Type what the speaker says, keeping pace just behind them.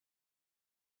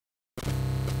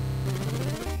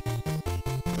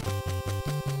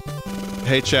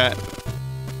Hey, chat.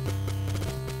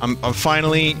 I'm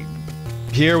finally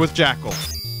here with Jackal.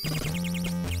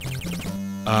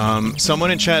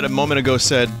 Someone in chat a moment ago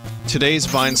said, today's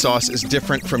Vinesauce is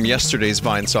different from yesterday's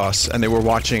Vinesauce, and they were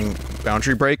watching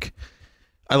Boundary Break.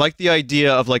 I like the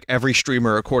idea of, like, every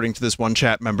streamer, according to this one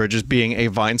chat member, just being a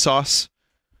Vinesauce.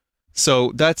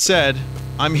 So, that said,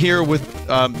 I'm here with,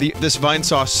 this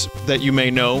Vinesauce that you may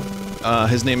know.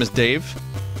 His name is Dave.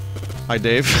 Hi,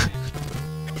 Dave.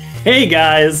 Hey,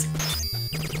 guys!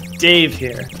 Dave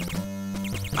here.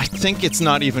 I think it's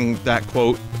not even that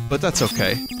quote, but that's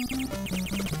okay.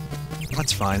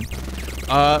 That's fine.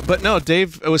 But no,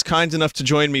 Dave was kind enough to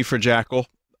join me for Jackal.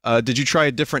 Did you try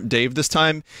a different Dave this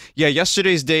time? Yeah,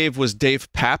 yesterday's Dave was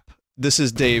DaveKap. This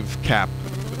is DaveKap.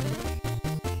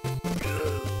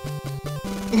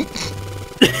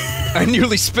 I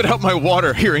nearly spit out my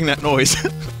water hearing that noise.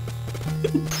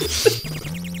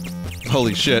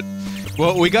 Holy shit.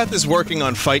 Well, we got this working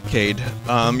on Fightcade.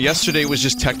 Yesterday was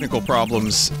just technical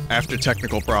problems after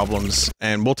technical problems,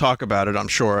 and we'll talk about it, I'm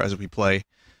sure, as we play.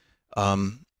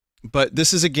 But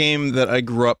this is a game that I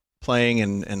grew up playing,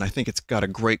 and I think it's got a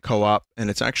great co-op, and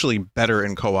it's actually better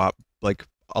in co-op, like,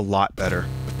 a lot better.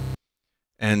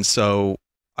 And so,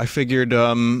 I figured,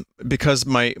 because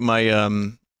my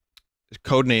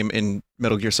codename in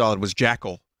Metal Gear Solid was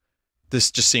Jackal,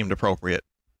 this just seemed appropriate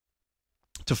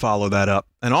to follow that up.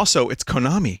 And also, it's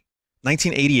Konami.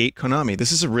 1988 Konami.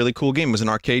 This is a really cool game. It was an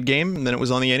arcade game, and then it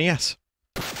was on the NES.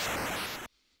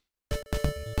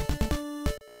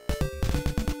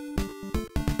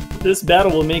 This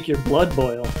battle will make your blood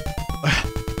boil.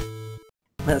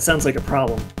 That sounds like a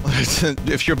problem.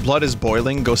 If your blood is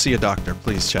boiling, go see a doctor,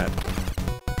 please, chat.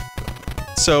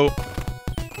 So,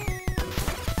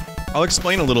 I'll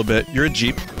explain a little bit. You're a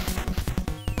Jeep.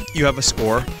 You have a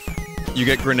score. You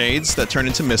get grenades that turn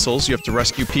into missiles. You have to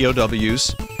rescue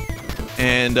POWs.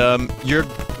 And,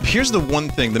 here's the one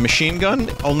thing. The machine gun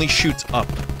only shoots up.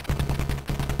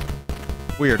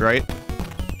 Weird, right?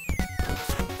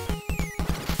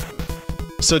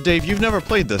 So, Dave, you've never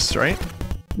played this, right?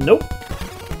 Nope.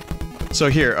 So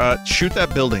here, shoot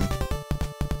that building.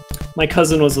 My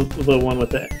cousin was the one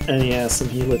with the NES,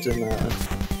 and he lived in,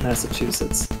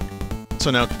 Massachusetts.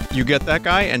 So now, you get that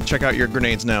guy, and check out your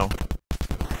grenades now.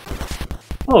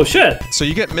 Oh, shit! So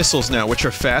you get missiles now, which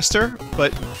are faster,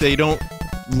 but they don't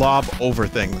lob over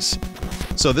things.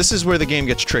 So this is where the game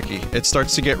gets tricky. It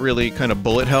starts to get really kind of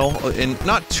bullet hell, and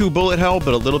not too bullet hell,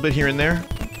 but a little bit here and there.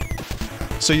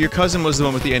 So your cousin was the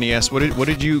one with the NES. What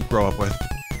did you grow up with?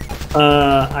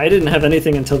 I didn't have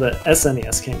anything until the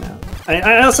SNES came out.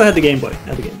 I also had the Game Boy.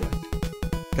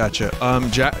 Gotcha.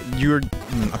 You're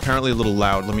apparently a little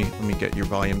loud. Let me get your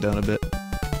volume down a bit.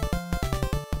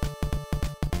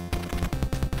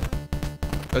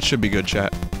 That should be good,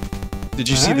 chat. Did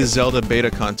you see the Zelda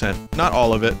beta content? Not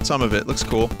all of it. Some of it. Looks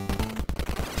cool.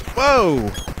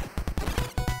 Whoa!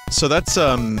 So that's,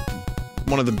 one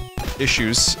of the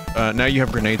issues. Now you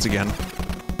have grenades again.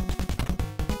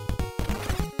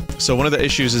 So one of the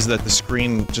issues is that the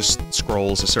screen just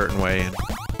scrolls a certain way, and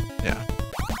yeah.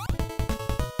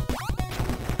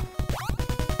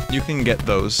 You can get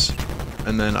those,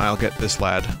 and then I'll get this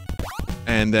lad.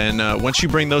 And then, once you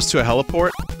bring those to a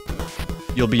heliport,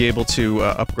 you'll be able to,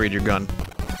 upgrade your gun.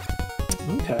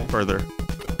 Okay. Further.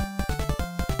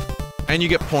 And you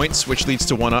get points, which leads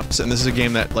to 1-ups, and this is a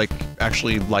game that, like,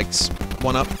 actually likes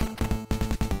 1-up.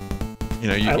 You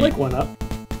know, I like 1-up.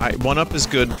 1-up is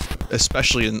good,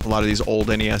 especially in a lot of these old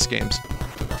NES games.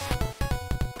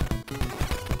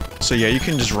 So yeah, you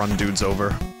can just run dudes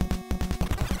over.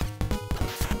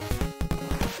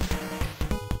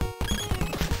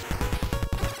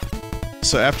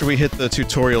 So after we hit the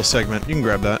tutorial segment, you can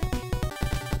grab that.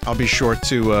 I'll be sure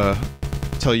to,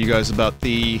 tell you guys about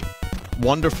the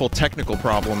wonderful technical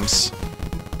problems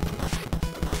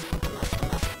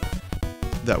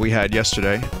that we had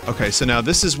yesterday. Okay, so now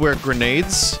this is where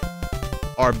grenades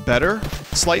are better,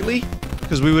 slightly,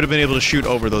 because we would have been able to shoot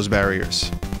over those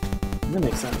barriers. That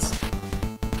makes sense.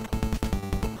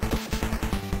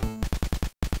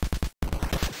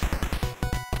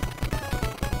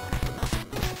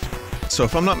 So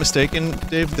if I'm not mistaken,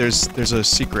 Dave, there's a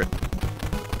secret.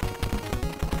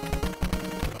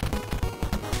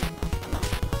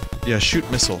 Yeah, shoot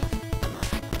missile.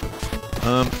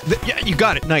 Yeah, you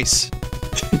got it, nice!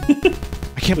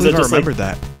 I can't believe I remembered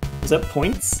that. Is that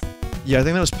points? Yeah, I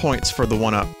think that was points for the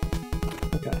 1-up.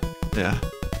 Okay. Yeah.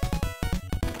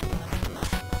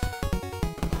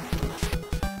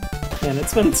 Man,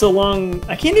 it's been so long,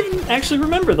 I can't even actually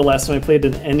remember the last time I played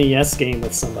an NES game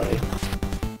with somebody.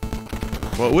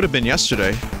 Well, it would have been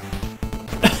yesterday.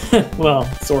 Well,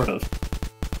 sort of.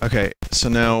 Okay, So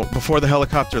now, before the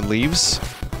helicopter leaves,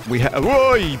 we have...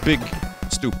 Whoa, you big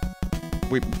stoop.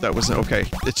 That wasn't okay.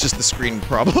 It's just the screen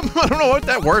problem. I don't know what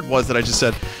that word was that I just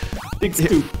said. Big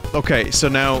stoop. Okay, so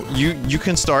now you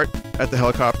can start at the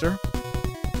helicopter.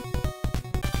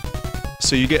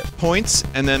 So you get points,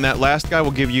 and then that last guy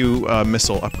will give you a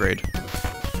missile upgrade.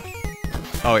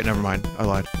 Oh wait, never mind. I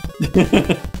lied.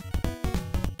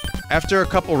 After a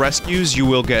couple rescues, you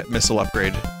will get missile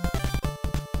upgrade.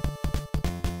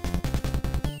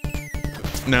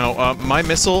 Now, my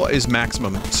missile is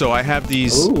maximum, so I have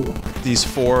these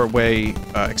four-way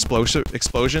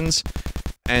explosions,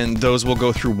 and those will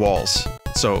go through walls.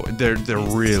 So they're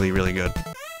really, really good.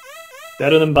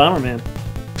 Better than Bomberman.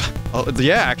 Oh,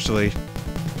 yeah, actually.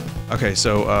 Okay,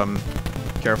 so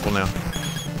careful now.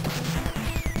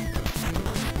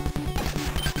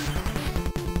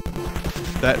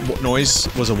 That noise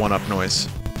was a one-up noise.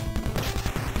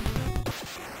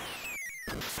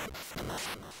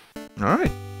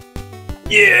 Alright.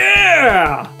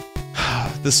 Yeah!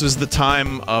 This was the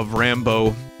time of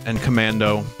Rambo and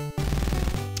Commando,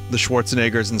 the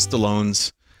Schwarzeneggers and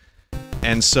Stallones,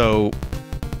 and so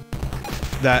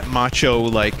that macho,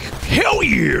 like, hell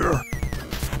yeah!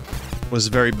 Was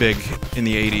very big in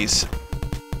the 80s.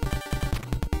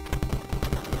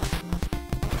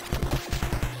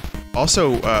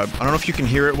 Also, I don't know if you can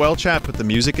hear it well, chat, but the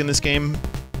music in this game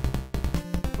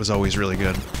was always really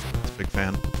good. I was a big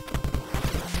fan.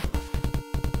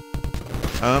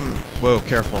 Whoa,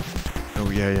 careful. Oh,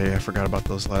 yeah, I forgot about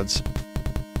those lads.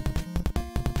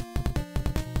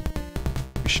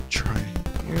 We should try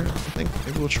here, I think.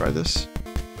 Maybe we'll try this.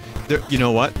 There, you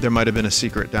know what? There might have been a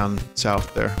secret down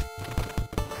south there.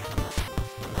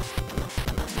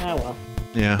 Ah, well.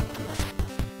 Yeah.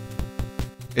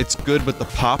 It's good, but the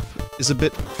pop is a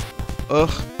bit...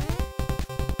 ugh.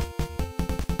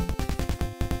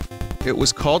 It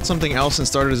was called something else and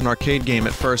started as an arcade game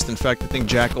at first. In fact, I think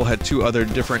Jackal had 2 other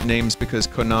different names because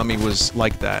Konami was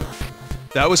like that.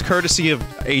 That was courtesy of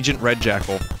Agent Red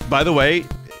Jackal. By the way,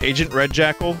 Agent Red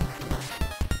Jackal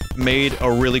made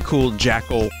a really cool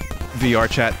Jackal VR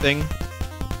chat thing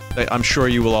that I'm sure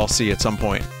you will all see at some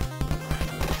point.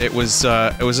 It was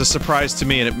a surprise to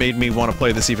me, and it made me want to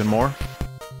play this even more.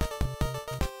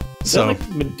 Is that like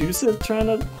Medusa trying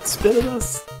to spit at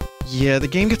us? Yeah, the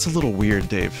game gets a little weird,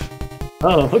 Dave.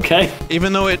 Oh, okay.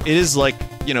 Even though it is like,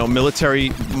 you know,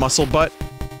 military muscle butt,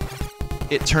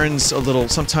 it turns a little...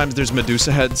 Sometimes there's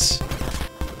Medusa heads.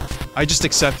 I just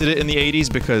accepted it in the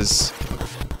 80s because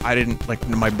I didn't... like,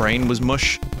 my brain was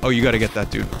mush. Oh, you gotta get that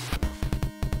dude.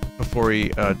 Before he,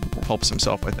 pulps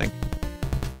himself, I think.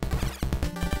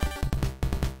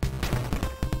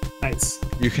 Nice.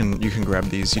 You can grab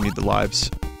these. You need the lives.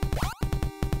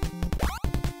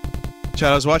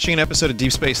 Chad, I was watching an episode of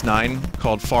Deep Space Nine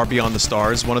called Far Beyond the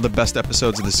Stars, one of the best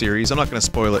episodes of the series. I'm not gonna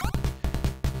spoil it,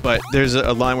 but there's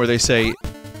a line where they say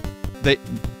they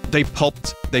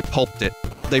pulped it.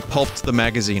 They pulped the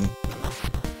magazine.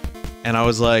 And I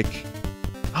was like,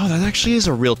 oh, that actually is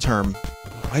a real term.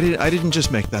 I didn't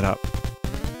just make that up.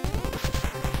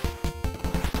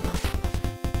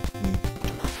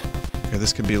 Okay,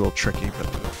 this could be a little tricky, but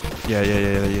yeah.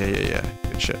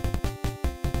 Good shit.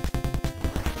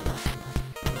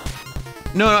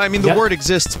 No, I mean, the word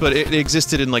exists, but it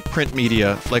existed in, like, print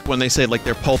media. Like, when they say, like,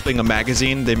 they're pulping a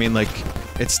magazine, they mean, like,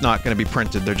 it's not gonna be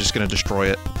printed, they're just gonna destroy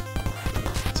it.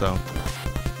 So...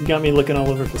 You got me looking all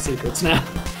over for secrets now.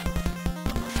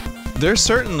 There's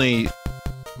certainly...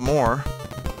 more.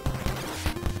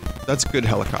 That's good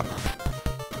helicopter.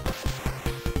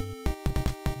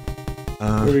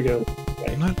 Here we go.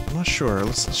 Okay. I'm not sure.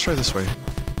 Let's try this way.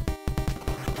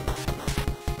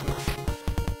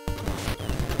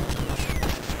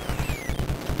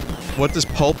 What does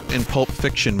pulp in Pulp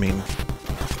Fiction mean?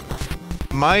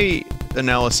 My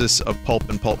analysis of pulp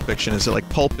and Pulp Fiction is that, like,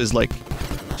 pulp is, like,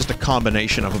 just a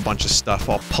combination of a bunch of stuff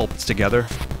all pulped together.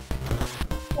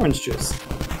 Orange juice.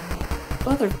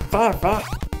 Motherfucker.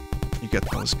 You get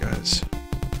those guys.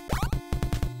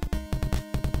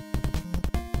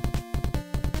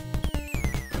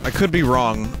 I could be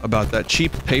wrong about that.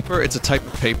 Cheap paper? It's a type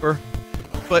of paper.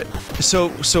 But, so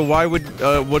why would,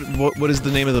 what does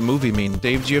the name of the movie mean?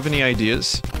 Dave, do you have any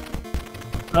ideas?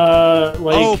 Like...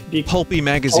 Oh, pulpy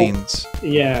magazines. Oh,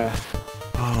 yeah.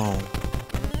 Oh.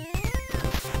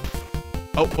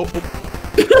 Oh.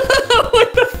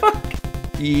 What the fuck?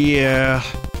 Yeah.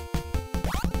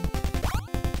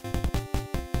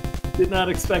 Did not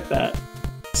expect that.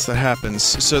 So that happens.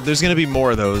 So there's gonna be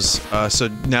more of those, so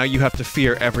now you have to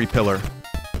fear every pillar.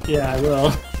 Yeah, I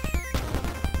will.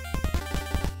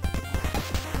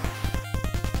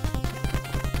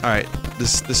 Alright,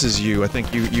 This is you. I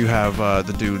think you have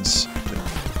the dudes.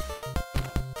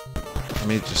 Let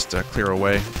me just clear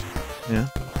away. Yeah.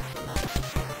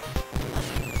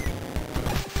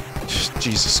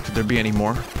 Jesus, could there be any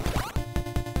more?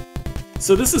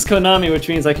 So this is Konami, which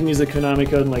means I can use a Konami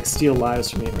code and like steal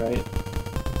lives from you, right?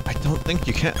 I don't think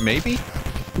you can. Maybe.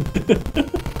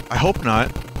 I hope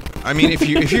not. I mean, if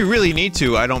you really need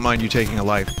to, I don't mind you taking a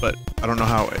life, but I don't know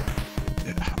how.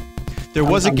 There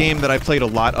was a game that I played a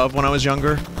lot of when I was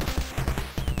younger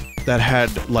that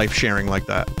had life sharing like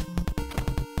that.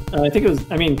 I think it was.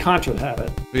 I mean, Contra had it.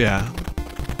 Yeah.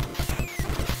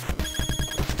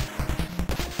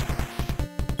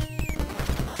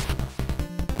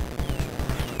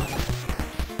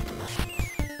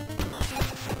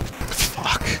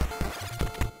 Fuck.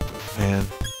 Man.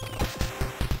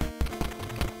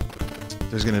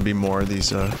 There's gonna be more of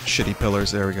these shitty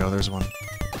pillars. There we go. There's one.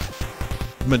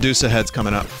 Medusa head's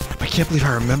coming up. I can't believe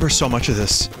I remember so much of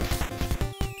this.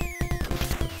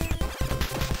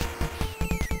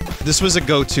 This was a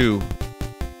go-to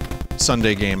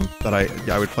Sunday game that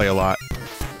I would play a lot.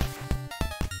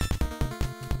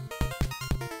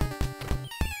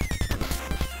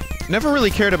 Never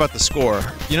really cared about the score.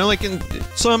 You know, like in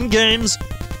some games,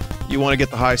 you want to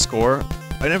get the high score.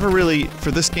 I never really,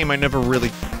 for this game, I never really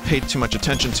paid too much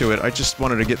attention to it. I just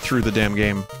wanted to get through the damn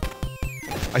game.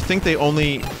 I think they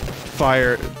only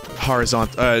fire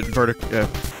horizontal,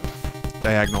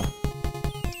 diagonal.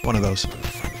 One of those.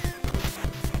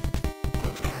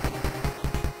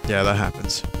 Yeah, that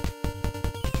happens.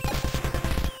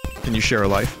 Can you share a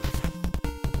life?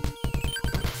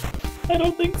 I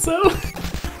don't think so.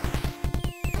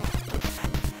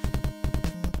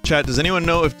 Chat, does anyone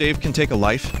know if Dave can take a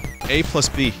life? A plus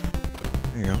B.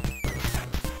 There you go.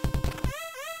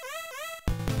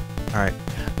 Alright.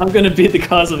 I'm gonna be the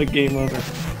cause of a game over.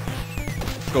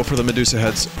 Go for the Medusa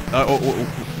heads. Oh.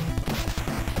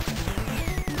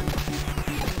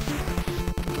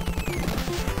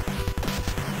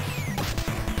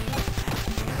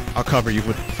 I'll cover you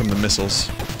from the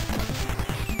missiles.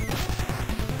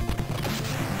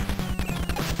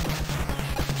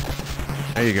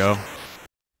 There you go.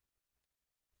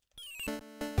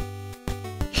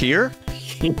 Here?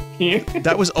 Here?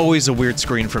 That was always a weird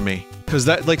screen for me. Because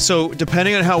that, like, so,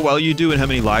 depending on how well you do and how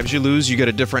many lives you lose, you get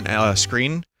a different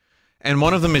screen. And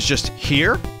one of them is just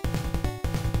here.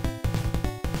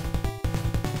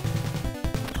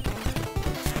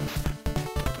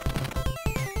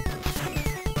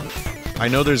 I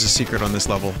know there's a secret on this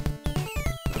level.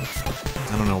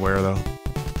 I don't know where, though.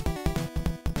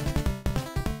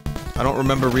 I don't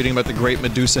remember reading about the Great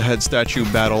Medusa Head Statue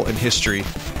battle in history.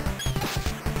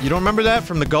 You don't remember that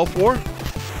from the Gulf War?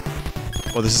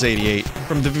 Well, this is 88.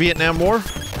 From the Vietnam War?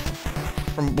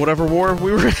 From whatever war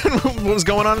we were in? What was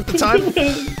going on at the time?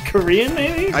 Korean,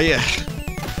 maybe? Yeah.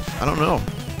 I don't know.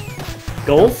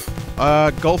 Gulf?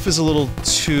 Gulf is a little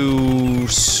too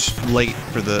late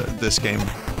for this game.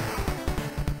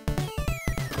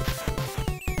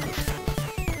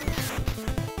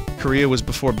 Korea was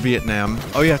before Vietnam.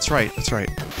 Oh yeah, that's right. That's right.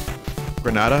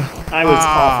 Grenada? I was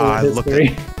awful at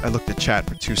history. I looked at chat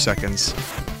for 2 seconds.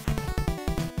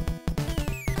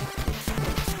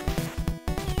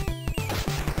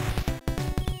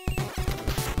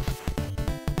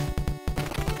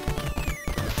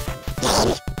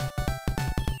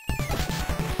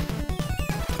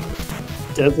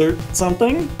 Desert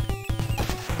something?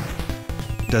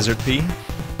 Desert P?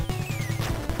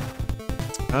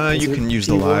 You can use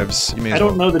the lives. You may as I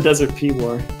don't know the Desert P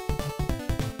War.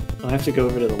 I have to go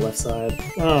over to the left side.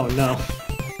 Oh no.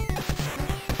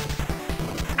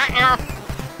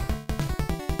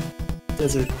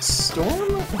 Desert Storm?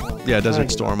 Oh, yeah,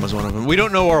 Desert Storm was one of them. We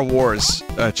don't know our wars,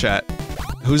 chat.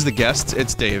 Who's the guest?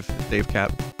 It's Dave.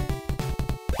 DaveKap.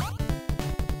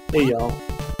 Hey, y'all.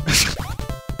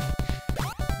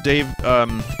 Dave,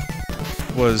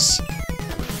 was,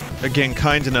 again,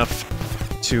 kind enough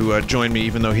to join me,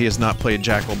 even though he has not played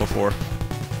Jackal before.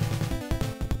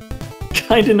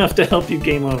 Kind enough to help you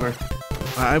game over.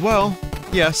 Well,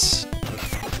 yes.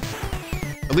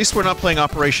 At least we're not playing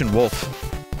Operation Wolf.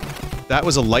 That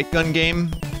was a light gun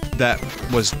game that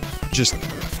was just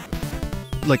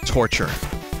like torture.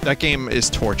 That game is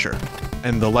torture.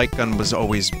 And the light gun was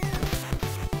always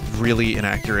really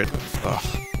inaccurate.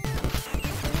 Ugh.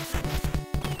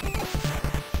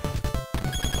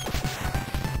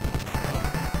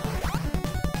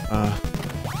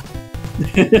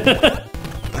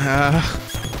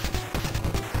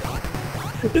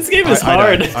 This game is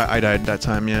hard. I died that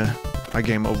time, yeah. I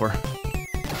game over.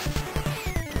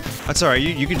 That's alright,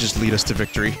 you can just lead us to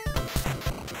victory.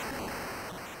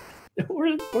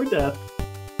 or death.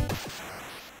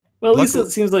 Well, at least Luckily-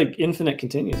 it seems like Infinite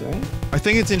continues, right? I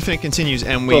think it's Infinite Continues,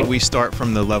 and we start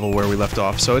from the level where we left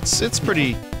off, so it's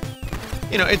pretty.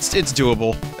 You know, it's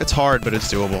doable. It's hard, but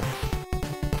it's doable.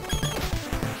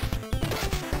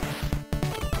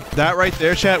 That right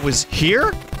there, chat, was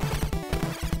here?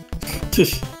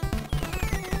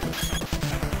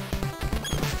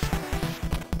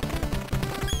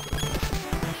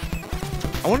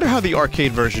 I wonder how the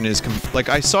arcade version is. Like,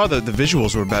 I saw the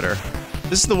visuals were better.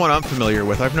 This is the one I'm familiar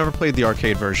with. I've never played the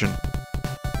arcade version.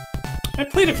 I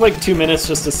played it for like 2 minutes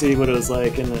just to see what it was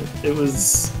like, and it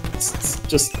was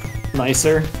just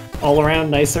nicer, all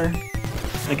around nicer.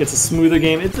 Like it's a smoother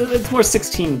game. It's more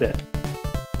 16-bit.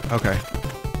 Okay.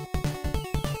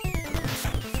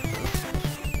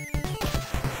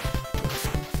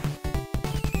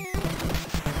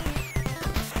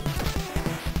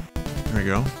 There we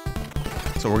go.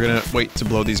 So we're gonna wait to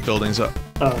blow these buildings up.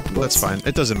 Oh, That's fine.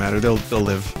 It doesn't matter. They'll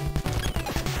live.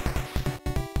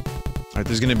 Alright,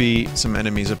 there's gonna be some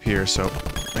enemies up here, so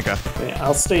I got them. Okay,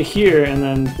 I'll stay here, and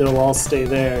then they'll all stay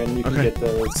there, and you can Okay. get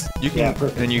those. You can, Yeah,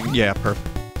 perfect. and you, yeah, perfect.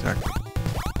 Exactly.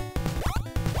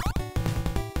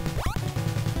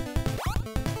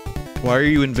 Why are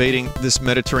you invading this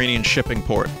Mediterranean shipping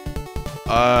port?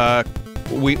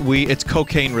 It's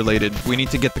cocaine related. We need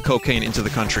to get the cocaine into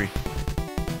the country.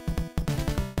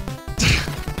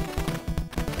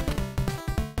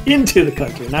 Into the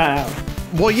country, not out.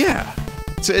 Well, yeah.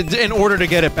 In order to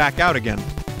get it back out again.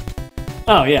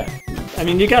 Oh, yeah. I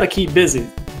mean, you gotta keep busy.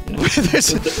 You know?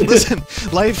 Listen,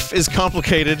 life is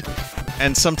complicated,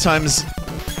 and sometimes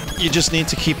you just need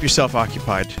to keep yourself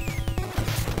occupied.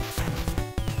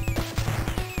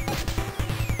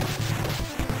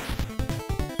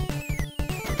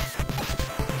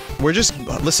 We're just...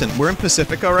 Listen, we're in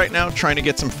Pacifica right now, trying to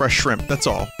get some fresh shrimp, that's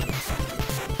all.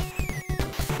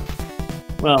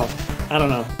 Well, I don't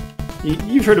know.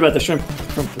 You've heard about the shrimp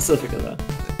from Pacifica, though.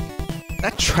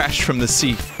 That trash from the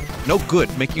sea. No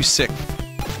good, make you sick.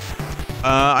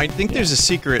 I think there's a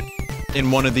secret in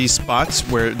one of these spots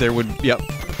where there would... Yep.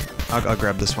 I'll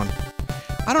grab this one.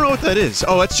 I don't know what that is.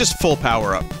 Oh, that's just full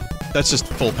power up. That's just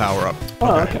full power up.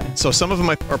 Oh, okay. So some of them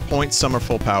are points, some are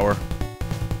full power.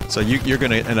 So you're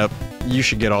gonna end up... You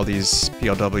should get all these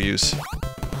PLWs.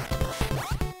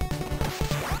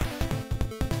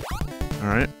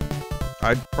 Alright.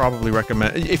 I'd probably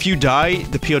recommend... If you die,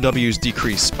 the POWs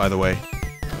decrease, by the way.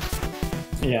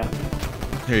 Yeah.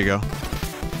 Here you go.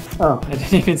 Oh, I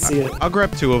didn't even see it. I'll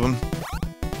grab 2 of them.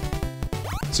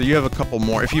 So you have a couple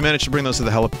more. If you manage to bring those to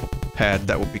the helipad,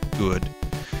 that would be good.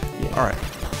 Yeah. Alright.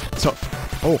 So...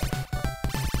 Oh.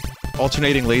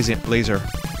 Alternating laser.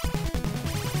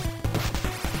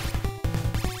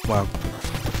 Wow.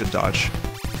 Good dodge.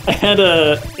 I had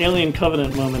a Alien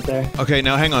Covenant moment there. Okay,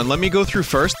 now hang on. Let me go through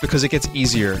first, because it gets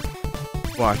easier.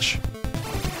 Watch.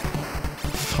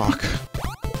 Fuck.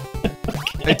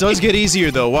 It does get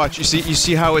easier, though. Watch. You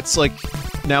see how it's like...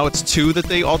 Now it's 2 that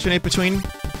they alternate between?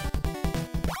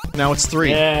 Now it's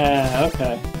 3. Yeah,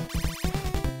 okay.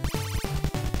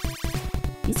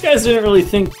 These guys didn't really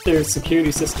think their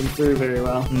security system through very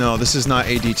well. No, this is not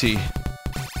ADT.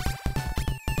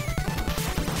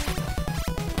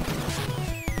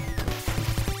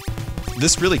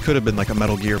 This really could have been like a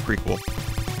Metal Gear prequel.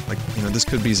 Like, you know, this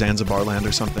could be Zanzibar Land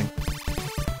or something.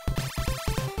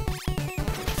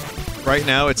 Right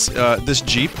now, it's, this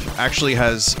Jeep actually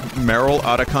has Meryl,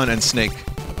 Otacon, and Snake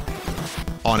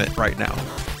on it right now.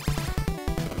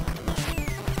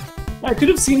 I could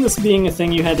have seen this being a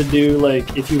thing you had to do,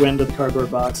 like, if you went into the cardboard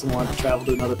box and wanted to travel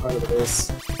to another part of the base.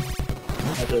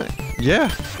 You had to Yeah,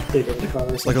 take over the car or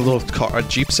something. like a little car, a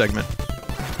Jeep segment.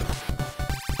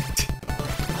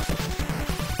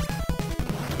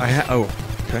 Oh,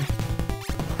 okay.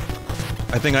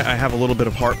 I think I have a little bit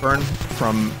of heartburn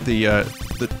from the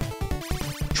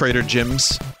Trader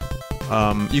Jim's.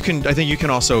 I think you can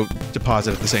also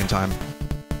deposit at the same time.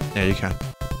 Yeah, you can.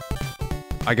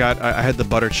 I had the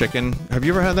butter chicken. Have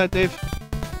you ever had that, Dave?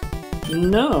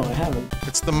 No, I haven't.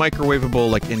 It's the microwavable,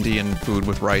 like, Indian food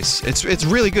with rice. It's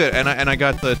really good, and I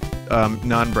got the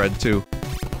naan bread too.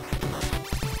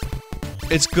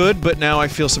 It's good, but now I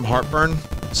feel some heartburn,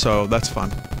 so that's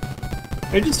fun.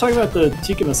 Are you just talking about the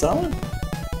tikka masala?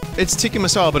 It's tikka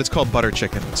masala, but it's called butter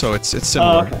chicken, so it's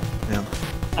similar. Oh, okay. Yeah.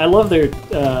 I love their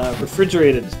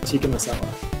refrigerated tikka masala.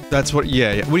 That's what.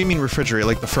 Yeah, yeah. What do you mean refrigerated?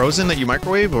 Like the frozen that you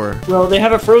microwave, or? Well, they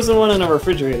have a frozen one and a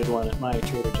refrigerated one at my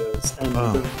Trader Joe's, and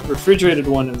Oh. the refrigerated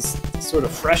one is sort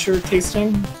of fresher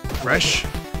tasting. Fresh.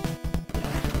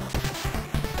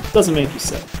 Doesn't make you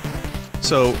sick.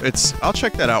 So I'll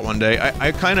check that out one day.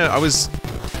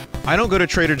 I don't go to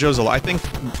Trader Joe's a lot. I think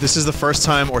this is the first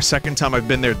time or second time I've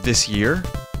been there this year.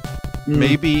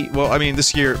 Maybe, well, I mean,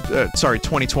 this year, sorry,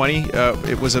 2020,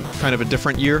 it was a kind of a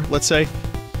different year, let's say.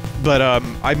 But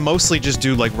I mostly just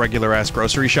do like regular-ass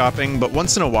grocery shopping, but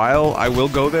once in a while, I will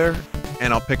go there,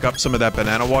 and I'll pick up some of that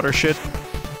banana water shit.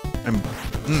 And,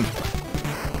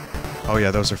 oh yeah,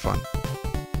 those are fun.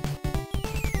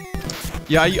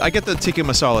 Yeah, I get the tikka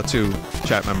masala too,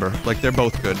 chat member. Like, they're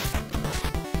both good.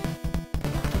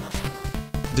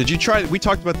 Did you try, we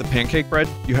talked about the pancake bread?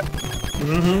 You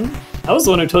I was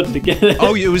the one who told you to get it.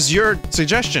 Oh, it was your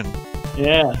suggestion.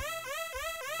 Yeah.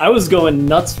 I was going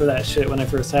nuts for that shit when I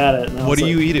first had it. And what do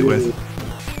you eat it with?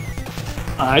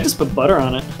 I just put butter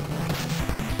on it.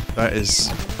 That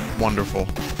is wonderful.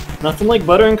 Nothing like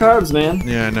butter and carbs, man.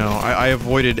 Yeah, no. I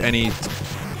avoided any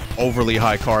overly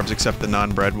high carbs except the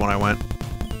naan bread when I went.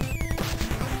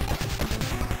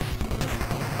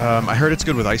 I heard it's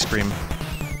good with ice cream.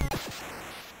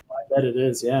 I bet it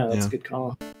is, yeah. That's a good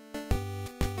call.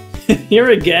 Here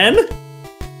again?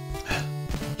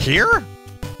 Here?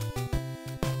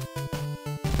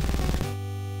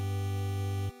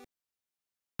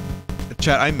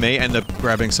 Chat, I may end up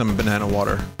grabbing some banana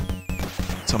water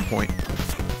at some point.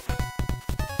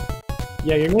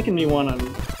 Yeah, you're making me want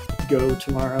to go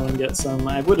tomorrow and get some.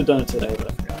 I would have done it today,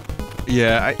 but I forgot.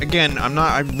 Yeah, again,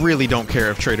 I really don't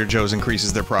care if Trader Joe's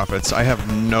increases their profits. I have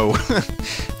no...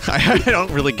 I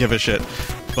don't really give a shit.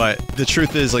 But the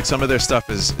truth is, like, some of their stuff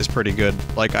is pretty good.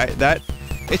 Like,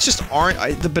 it's just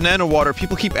the banana water,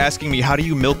 people keep asking me, how do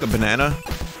you milk a banana?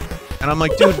 And I'm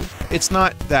like, dude, it's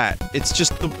not that. It's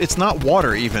just, it's not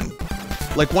water, even.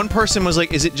 Like, one person was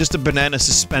like, is it just a banana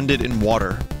suspended in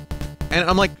water? And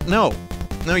I'm like, no.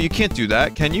 No, you can't do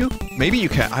that, can you? Maybe you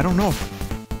can, I don't know.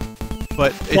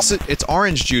 But it's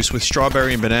orange juice with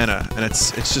strawberry and banana, and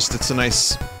it's a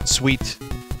nice, sweet...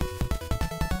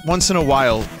 once in a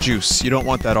while juice. You don't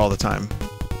want that all the time.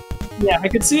 Yeah, I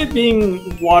could see it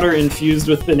being water infused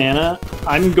with banana.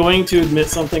 I'm going to admit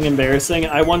something embarrassing.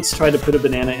 I once tried to put a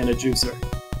banana in a juicer.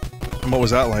 And what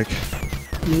was that like?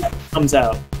 Nothing comes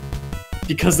out.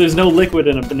 Because there's no liquid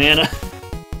in a banana.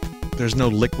 There's no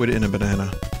liquid in a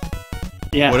banana.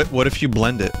 Yeah. What if you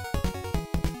blend it?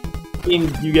 I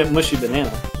mean, you get mushy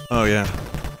banana. Oh yeah.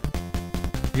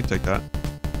 You can take that.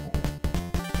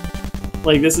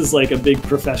 Like, this is like a big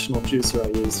professional juicer I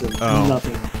used, and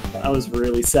nothing. I was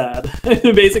really sad. I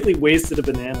basically wasted a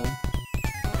banana.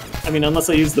 I mean, unless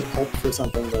I used the pulp for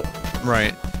something, but...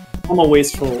 Right. I'm a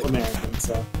wasteful American,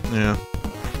 so... Yeah.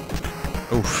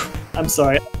 Oof. I'm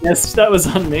sorry. Yes, that was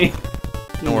on me.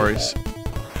 No worries.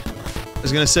 I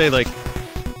was gonna say, like...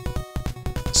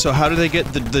 So how do they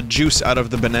get the juice out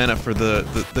of the banana for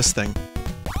this thing?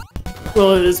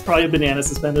 Well, it is probably a banana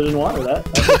suspended in water, that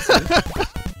makes sense.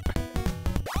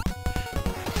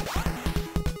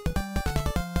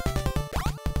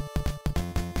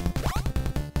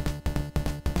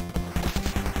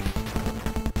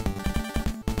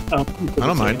 Oh, I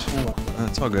don't mind.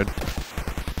 That's all good.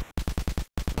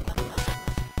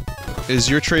 Is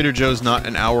your Trader Joe's not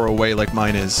an hour away like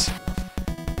mine is?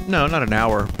 No, not an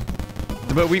hour.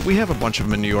 But we have a bunch of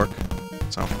them in New York,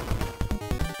 so...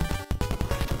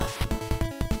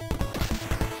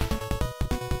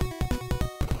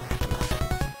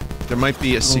 There might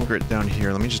be a secret down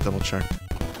here. Let me just double check.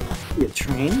 Be a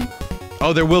train?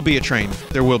 Oh, there will be a train.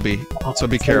 There will be. Oh, so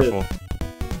be careful.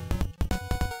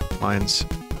 Mines.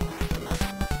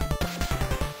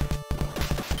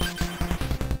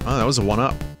 Oh, that was a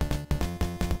 1-up.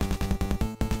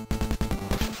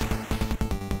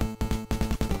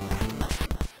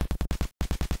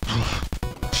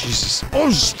 Jesus. Oh,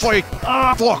 spike!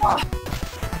 Ah, fuck!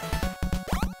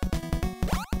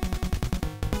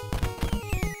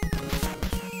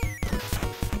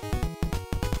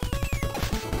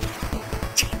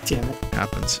 Damn it.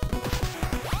 Happens.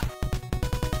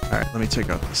 Alright, let me take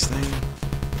out this thing.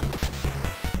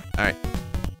 Alright.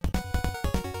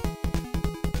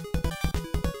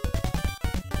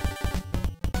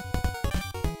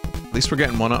 At least we're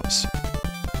getting 1-ups.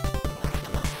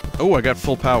 Oh, I got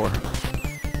full power.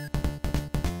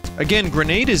 Again,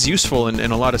 grenade is useful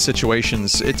in a lot of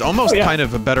situations. It's almost kind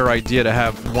of a better idea to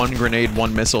have one grenade,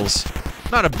 one missiles.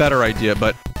 Not a better idea,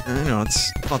 but, you know,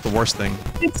 it's not the worst thing.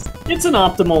 It's an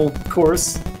optimal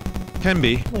course. Can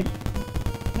be. Like,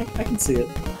 I can see it.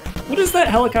 What is that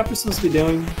helicopter supposed to be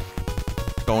doing?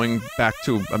 Going back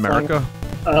to America?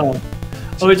 Oh.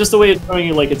 Oh, it's just the way it's showing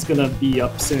you, like, it's gonna be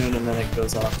up soon, and then it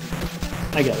goes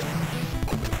off. I get it.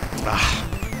 Ah.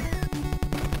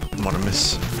 Didn't want to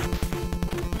miss.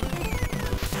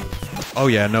 Oh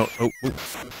yeah, no,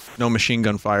 no machine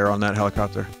gun fire on that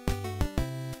helicopter.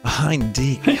 Behind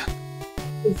D.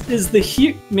 Is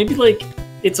the maybe like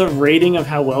it's a rating of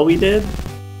how well we did?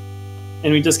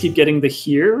 and we just keep getting the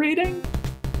here rating?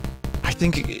 I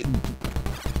think,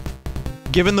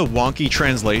 given the wonky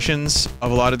translations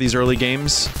of a lot of these early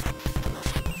games,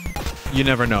 you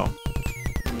never know.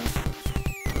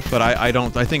 But I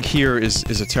I think here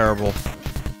is a terrible,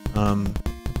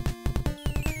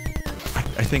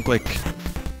 I think, like,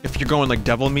 if you're going, like,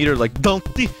 devil meter, like, don't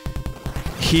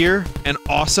here and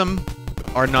awesome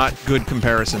are not good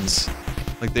comparisons.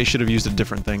 Like, they should have used a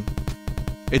different thing.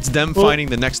 It's them finding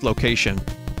the next location.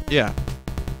 Yeah.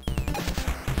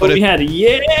 But we had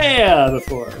yeah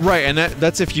before. Right, and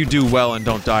that's if you do well and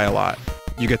don't die a lot.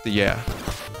 You get the yeah.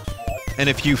 And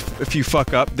if you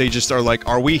fuck up, they just are like,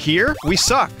 are we here? We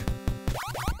suck.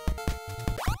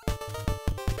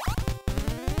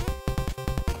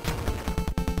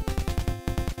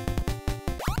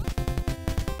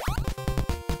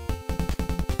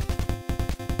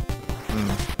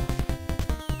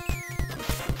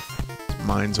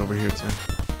 Mines over here too.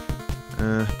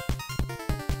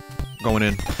 Going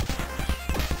in.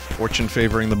 Fortune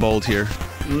favoring the bold here.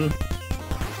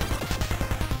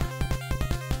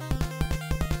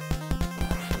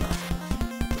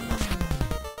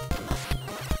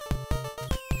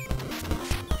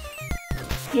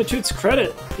 Yeah, to its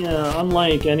credit,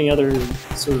 unlike any other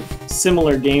sort of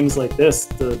similar games like this,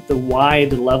 the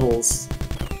wide levels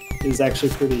is actually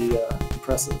pretty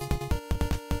impressive.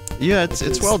 Yeah,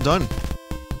 it's well done.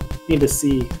 Need to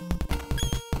see.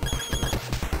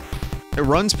 It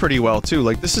runs pretty well too.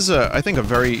 Like, this is I think a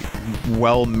very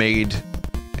well-made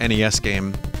NES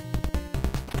game.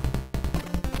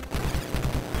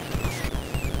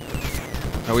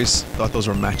 I always thought those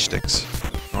were matchsticks.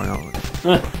 Oh no,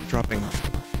 dropping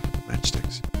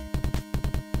matchsticks.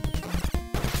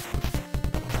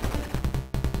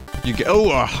 You get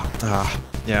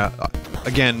yeah.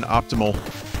 Again, optimal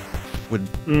would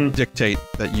dictate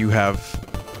that you have.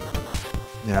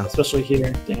 Yeah. Especially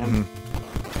here. Damn.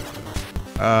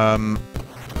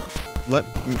 Let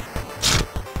me...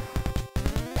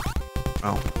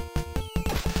 Oh.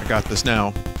 I got this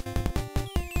now.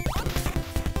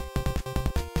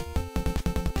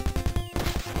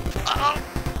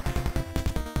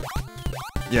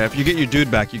 Yeah, if you get your dude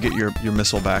back, you get your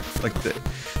missile back. Like,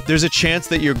 there's a chance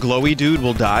that your glowy dude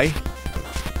will die,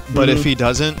 but if he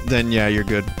doesn't, then yeah, you're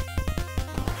good.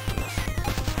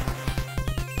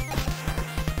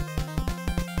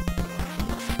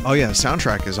 Oh yeah, the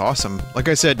soundtrack is awesome. Like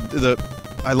I said,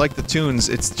 I like the tunes.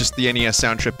 It's just the NES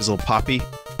sound trip is a little poppy.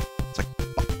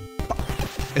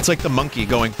 It's like the monkey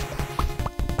going.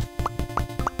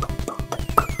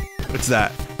 It's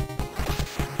that.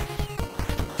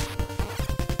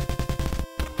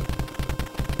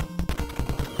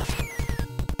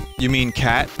 You mean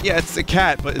cat? Yeah, it's the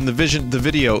cat, but in the video in the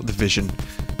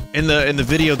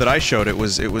video that I showed, it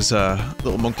was a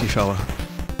little monkey fella.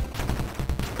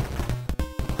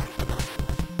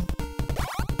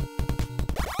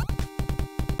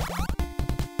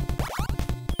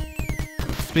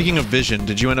 Speaking of Vision,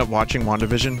 did you end up watching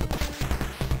WandaVision?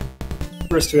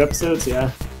 First 2 episodes,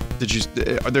 yeah. Did you?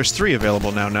 There's 3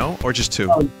 available now, no? Or just 2?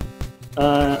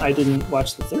 I didn't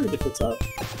watch the 3rd if it's up.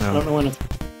 No. I don't know when it's...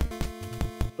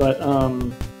 But,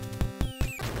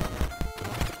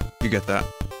 You get that.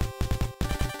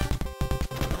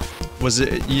 Was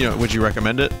it, would you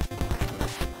recommend it?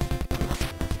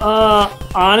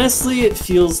 Honestly, it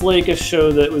feels like a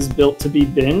show that was built to be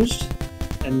binged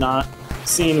and not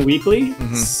seen weekly,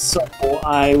 so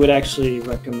I would actually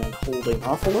recommend holding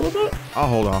off a little bit. I'll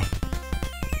hold off.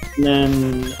 And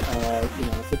then,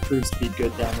 if it proves to be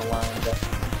good down the line,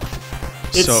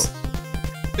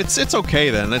 it's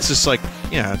okay then. It's just like,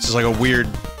 it's just like a weird...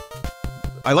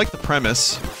 I like the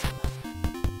premise.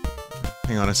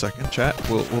 Hang on a second, chat.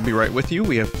 We'll be right with you.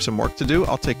 We have some work to do.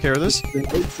 I'll take care of this.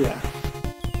 Yeah.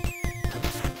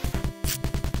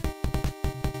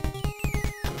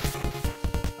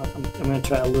 I'm gonna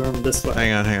try to lure him this way.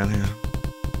 Hang on.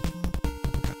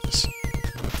 Got this.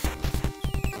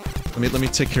 Let me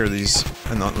take care of these,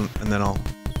 and then I'll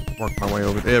work my way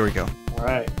over. There we go. All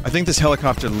right. I think this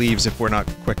helicopter leaves if we're not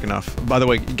quick enough. By the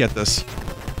way, get this.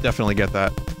 Definitely get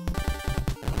that.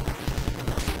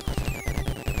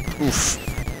 Oof.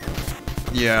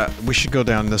 Yeah, we should go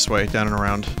down this way, down and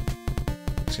around.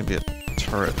 It's gonna be a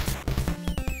turret.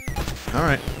 All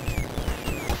right.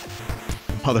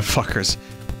 Motherfuckers.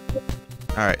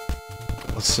 All right.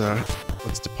 Let's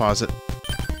deposit.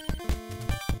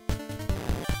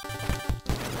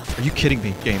 Are you kidding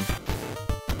me, game?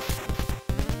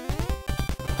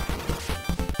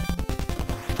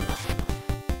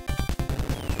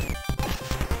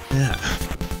 Yeah.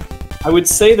 I would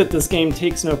say that this game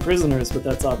takes no prisoners, but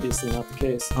that's obviously not the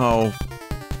case. Oh.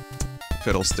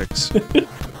 Fiddlesticks.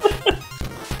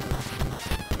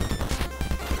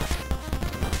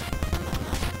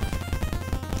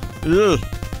 Ugh.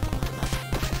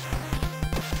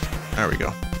 There we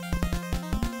go.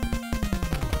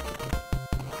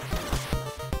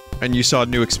 And you saw a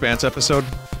new Expanse episode?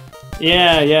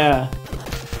 Yeah, yeah.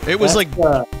 It was like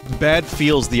Bad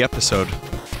Feels the episode.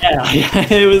 Yeah,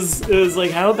 yeah. It was like,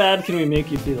 how bad can we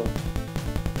make you feel?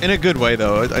 In a good way,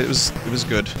 though. It was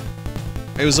good.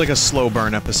 It was like a slow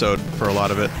burn episode for a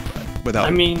lot of it,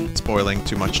 without spoiling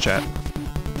too much chat.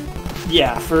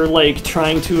 Yeah, for like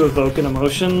trying to evoke an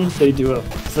emotion, they do a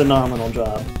phenomenal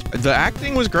job. The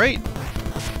acting was great.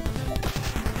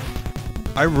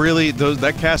 I really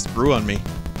that cast grew on me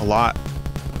a lot.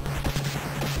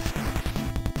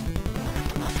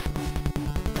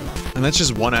 And that's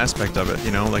just one aspect of it,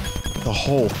 you know, like the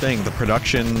whole thing, the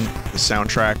production, the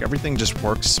soundtrack, everything just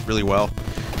works really well.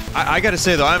 I gotta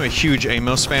say though, I'm a huge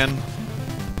Amos fan.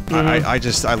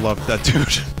 Mm-hmm. I love that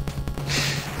dude.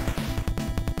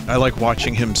 I like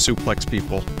watching him suplex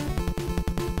people.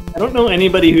 I don't know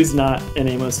anybody who's not an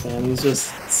Amos fan. He's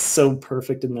just so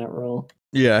perfect in that role.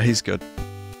 Yeah, he's good.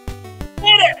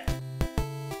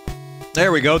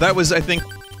 There we go. That was, I think,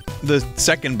 the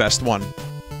second best one.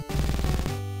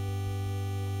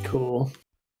 Cool.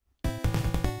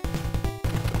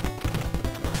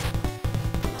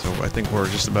 So I think we're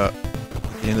just about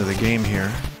at the end of the game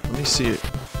here. Let me see it.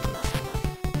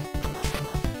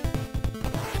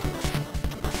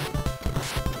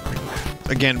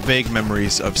 Again, vague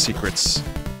memories of secrets,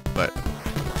 but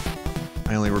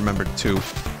I only remembered 2.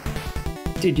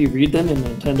 Did you read them in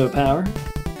Nintendo Power?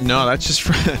 No, that's just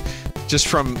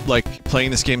from like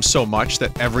playing this game so much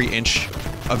that every inch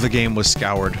of the game was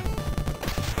scoured.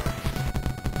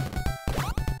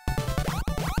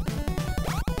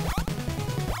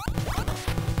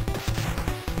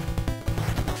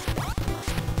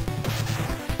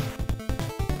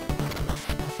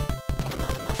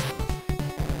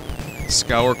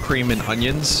 Sour cream and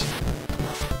onions.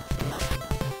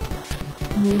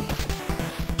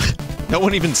 No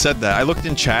one even said that. I looked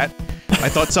in chat. I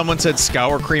thought someone said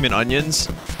sour cream and onions,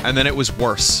 and then it was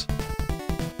worse.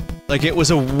 Like, it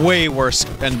was a way worse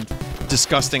and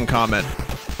disgusting comment.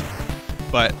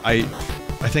 But I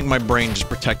think my brain just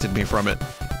protected me from it.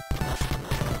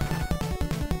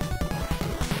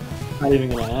 Not even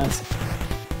gonna ask.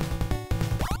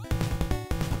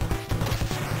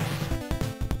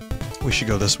 We should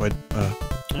go this way,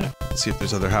 see if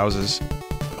there's other houses.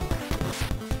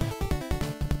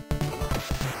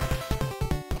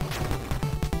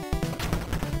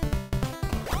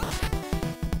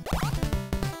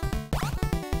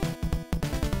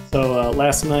 So,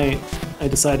 last night, I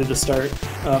decided to start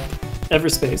up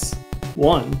Everspace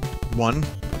 1. 1?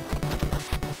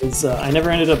 It's, I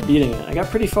never ended up beating it. I got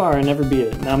pretty far, I never beat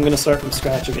it. Now I'm gonna start from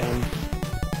scratch again.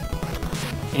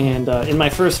 And in my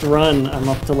first run, I'm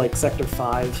up to like Sector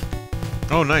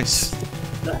 5. Oh, nice.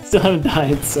 I still haven't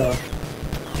died, so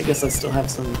I guess I still have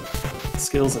some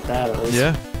skills at that at least.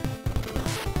 Yeah.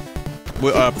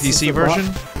 PC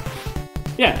version?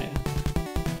 Yeah.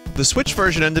 The Switch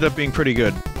version ended up being pretty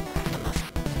good.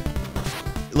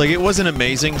 Like, it wasn't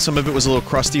amazing, some of it was a little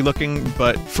crusty looking,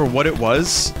 but for what it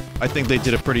was, I think they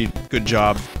did a pretty good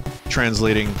job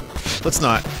translating. Let's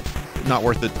not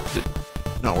worth it.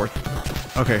 Not worth it.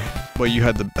 Okay, well you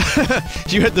had the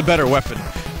you had the better weapon.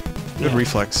 Good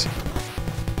reflex.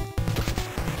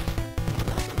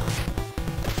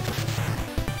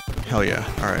 Hell yeah!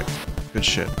 All right, good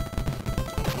shit.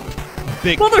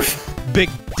 Big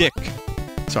dick.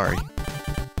 Sorry.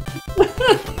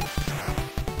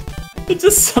 It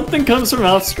just something comes from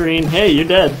off screen. Hey, you're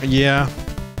dead. Yeah.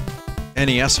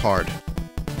 NES hard.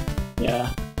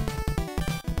 Yeah.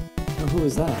 Oh, who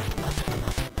was that?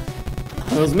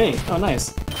 That was me. Oh,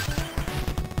 nice.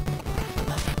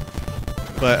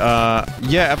 But,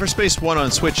 yeah, Everspace 1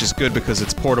 on Switch is good because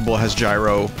it's portable, has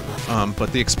gyro,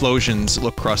 but the explosions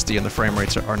look crusty and the frame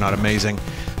rates are not amazing.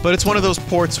 But it's one of those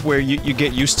ports where you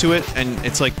get used to it, and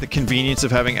it's like the convenience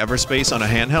of having Everspace on a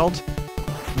handheld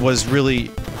was really...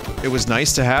 It was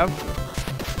nice to have.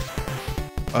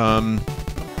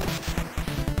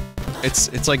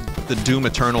 It's like the Doom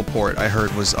Eternal port I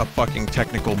heard was a fucking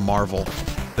technical marvel.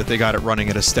 That they got it running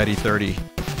at a steady 30.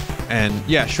 And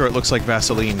yeah, sure, it looks like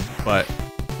Vaseline, but...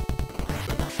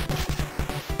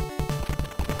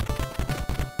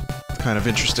 kind of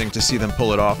interesting to see them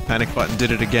pull it off. Panic Button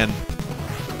did it again.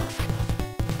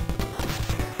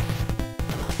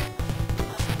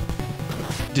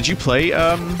 Did you play,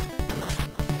 30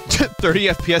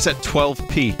 FPS at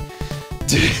 12p?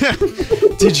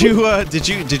 Did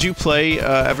you play,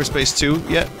 Everspace 2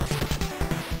 yet?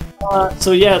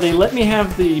 So yeah, they let me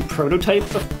have the prototype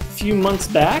a few months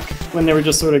back when they were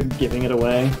just sort of giving it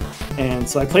away, and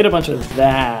so I played a bunch of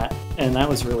that, and that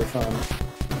was really fun.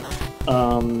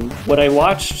 What I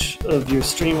watched of your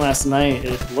stream last night,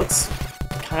 it looks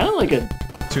kind of like a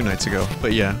 2 nights ago,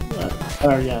 but yeah.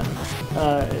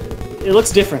 It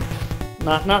looks different.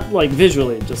 Not like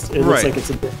visually, just it looks Right. like it's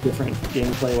a bit different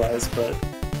gameplay wise, but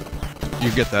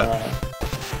You get that.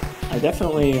 I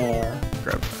definitely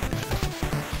Grab.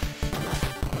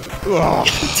 Ugh.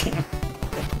 damn.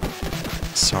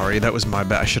 Sorry, that was my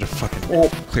bad. I should have fucking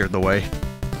cleared the way.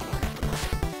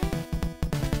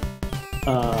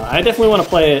 I definitely want to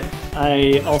play it.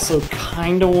 I also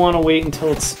kind of want to wait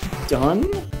until it's done.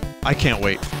 I can't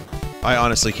wait. I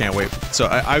honestly can't wait. So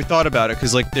I thought about it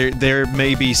because like there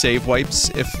may be save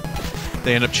wipes if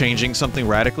they end up changing something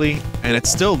radically, and it's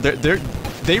still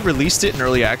they released it in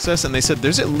early access and they said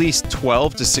there's at least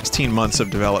 12 to 16 months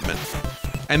of development,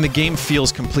 and the game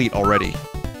feels complete already.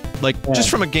 Like just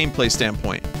from a gameplay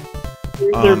standpoint,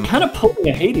 They're kind of pulling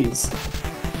a Hades.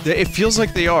 it feels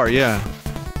like they are, yeah.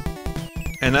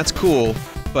 And that's cool,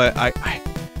 but I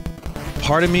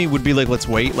part of me would be like, let's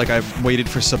wait. Like I've waited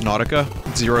for Subnautica,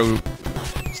 0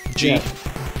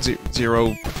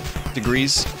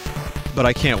 degrees, but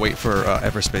I can't wait for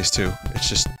Everspace 2. It's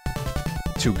just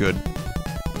too good.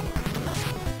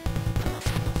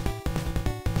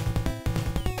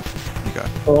 You got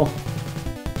it. Cool.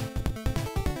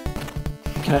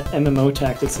 Got MMO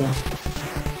tactics now.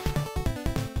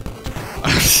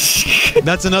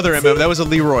 That's another MMO. That was a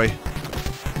Leroy.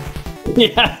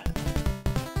 Yeah.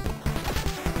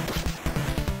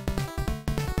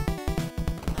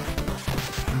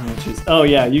 Oh jeez. Oh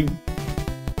yeah, you.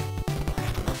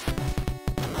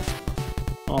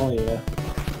 Oh yeah.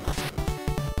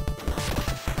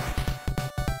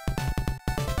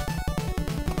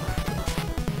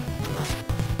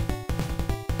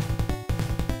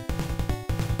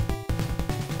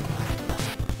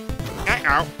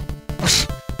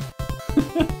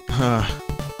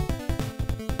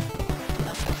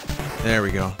 There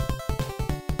we go.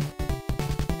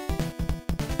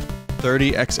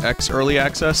 30XX early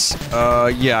access?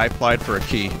 Yeah, I applied for a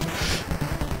key.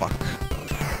 Fuck.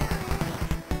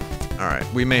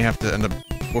 Alright, we may have to end up...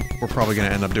 We're probably gonna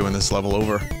end up doing this level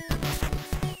over.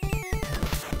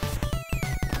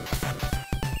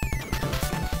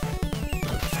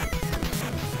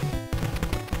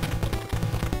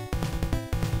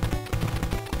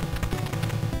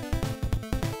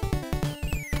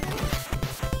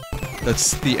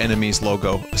 That's the enemy's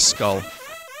logo, a skull.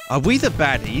 Are we the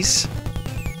baddies?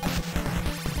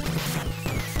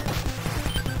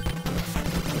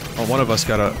 Oh, one of us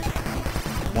got a...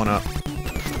 one up.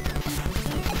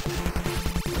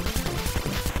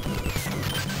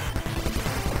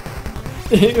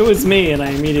 It was me, and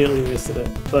I immediately wasted it.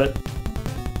 But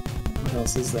what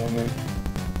else is there here?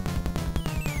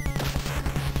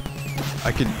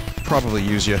 I could probably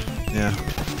use you, yeah.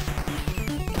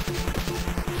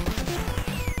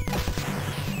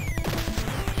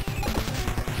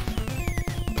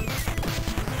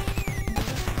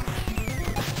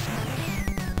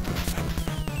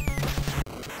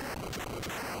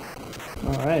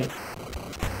 Alright.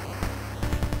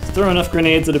 Throw enough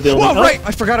grenades at a building. Whoa, right!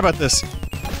 I forgot about this!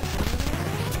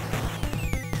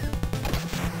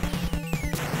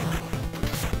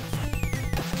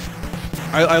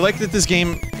 I like that this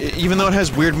game, even though it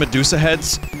has weird Medusa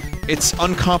heads, it's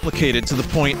uncomplicated to the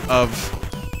point of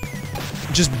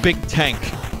just big tank.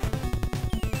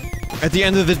 At the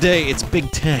end of the day, it's big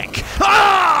tank.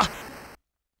 Ah!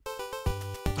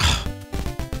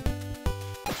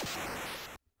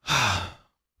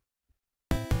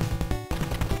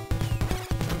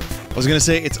 I was gonna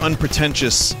say it's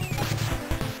unpretentious,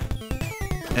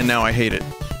 and now I hate it.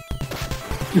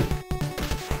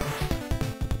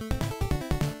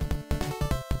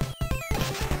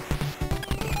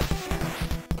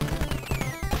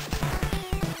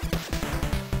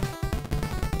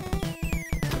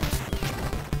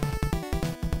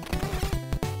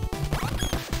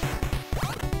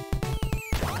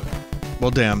 Well,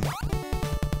 damn.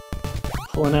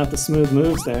 Pulling out the smooth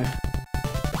moves there.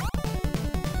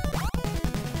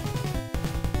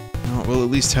 Well, we'll at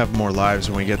least have more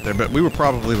lives when we get there, but we were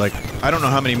probably like, I don't know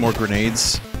how many more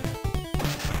grenades.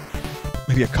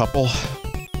 Maybe a couple.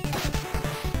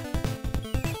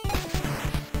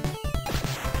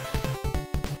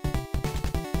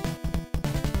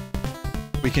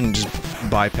 We can just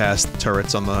bypass the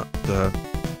turrets on the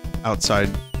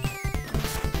outside.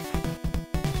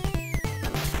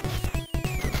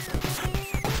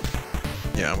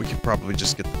 Yeah, we could probably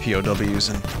just get the POWs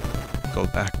and go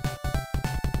back.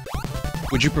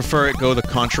 Would you prefer it go the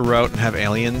Contra route and have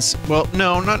aliens? Well,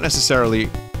 no, not necessarily.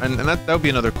 And that would be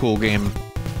another cool game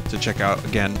to check out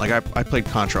again. Like, I played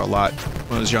Contra a lot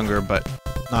when I was younger, but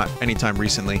not anytime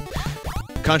recently.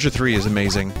 Contra 3 is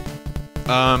amazing.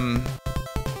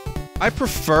 I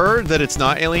prefer that it's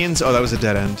not aliens. Oh, that was a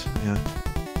dead end. Yeah.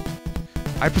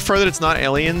 I prefer that it's not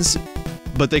aliens,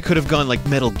 but they could have gone like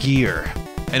Metal Gear.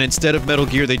 And instead of Metal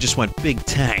Gear, they just went big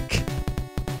tank.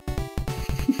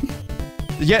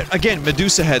 Yet, again,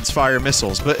 Medusa heads fire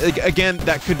missiles, but again,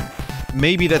 that could...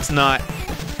 Maybe that's not,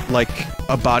 like,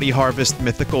 a body harvest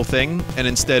mythical thing, and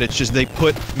instead it's just they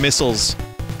put missiles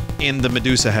in the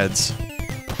Medusa heads.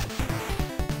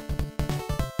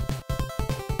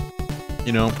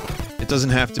 You know? It doesn't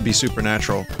have to be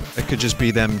supernatural. It could just be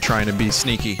them trying to be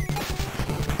sneaky.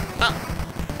 Ah.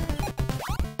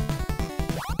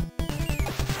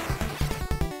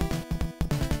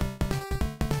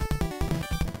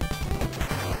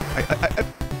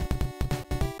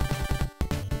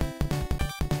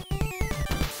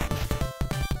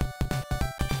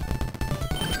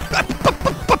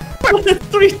 I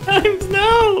 3 times,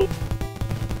 no!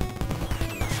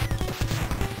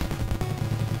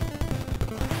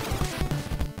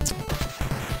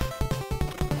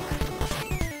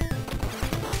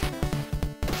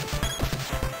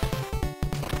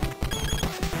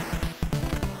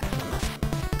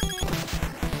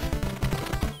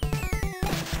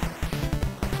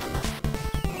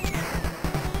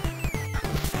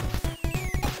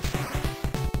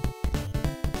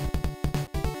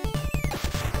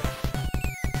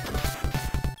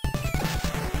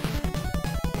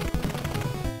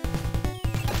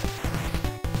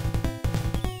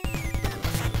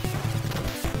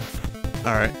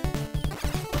 Alright.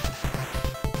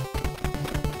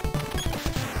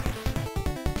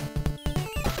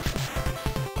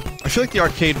 I feel like the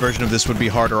arcade version of this would be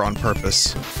harder on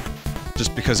purpose.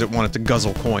 Just because it wanted to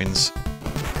guzzle coins.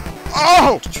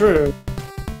 Oh! True.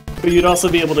 But you'd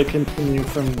also be able to continue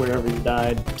from wherever you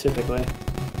died, typically.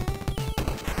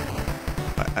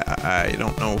 I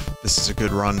don't know if this is a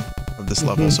good run of this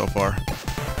level so far.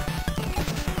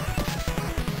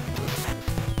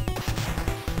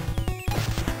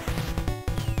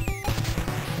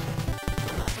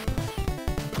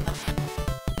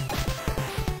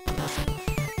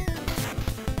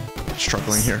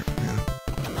 Struggling here. Yeah.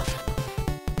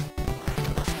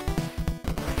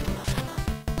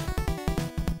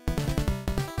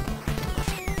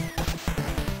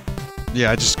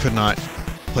 Yeah, I just could not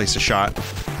place a shot.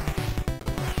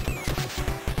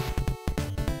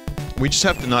 We just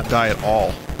have to not die at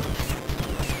all.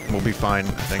 We'll be fine,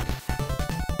 I think.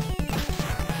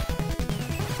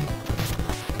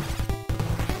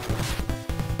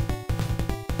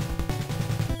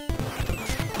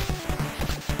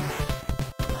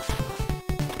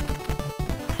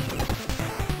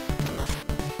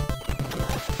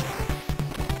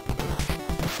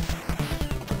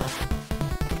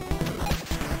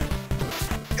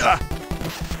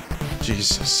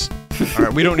 Jesus.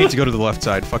 Alright, we don't need to go to the left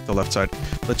side. Fuck the left side.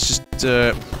 Let's just,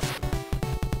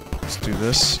 let's do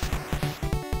this.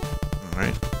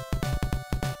 Alright.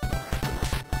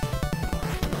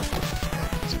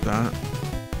 Do that.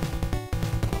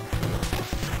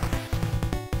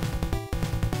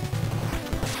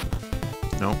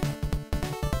 Nope.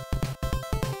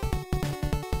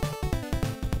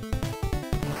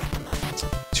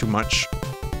 Too much.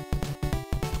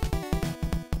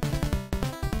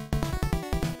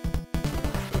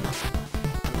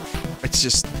 It's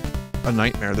just a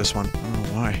nightmare, this one. I don't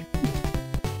know why.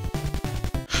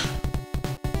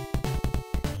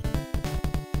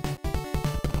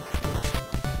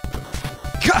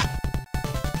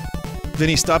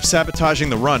 Vinny, stop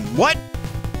sabotaging the run. What?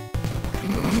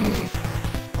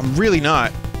 I'm really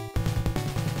not.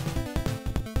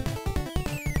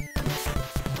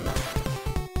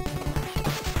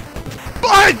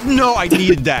 But no, I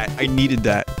needed that. I needed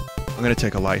that. I'm gonna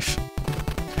take a life.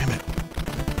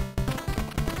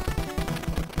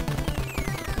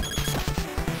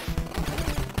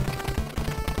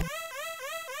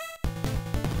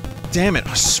 Damn it,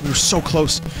 we were so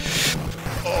close.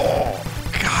 Oh,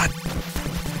 God.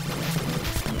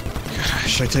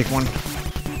 Should I take one?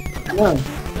 No.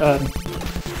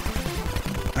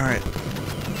 Alright.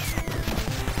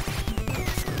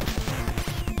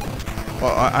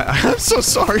 Well, I'm so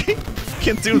sorry.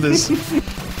 Can't do this.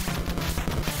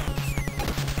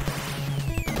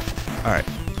 Alright.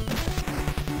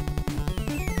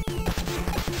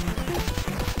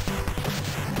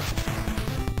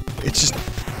 It's just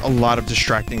a lot of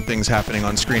distracting things happening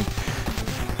on screen.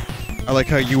 I like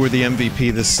how you were the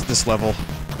MVP this level.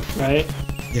 Right?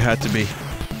 You had to be.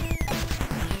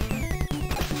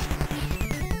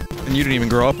 And you didn't even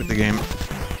grow up with the game.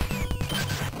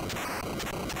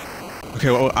 Okay,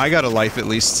 well, I got a life at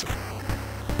least.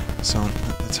 So,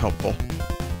 that's helpful.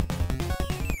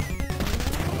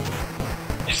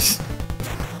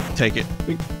 Take it.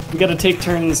 We gotta take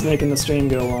turns making the stream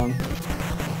go long.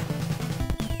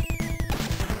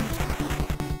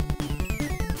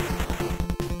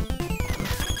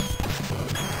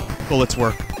 Bullets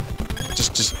work.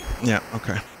 Just, yeah,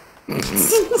 okay.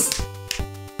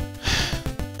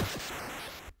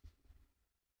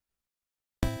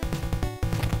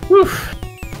 Whew.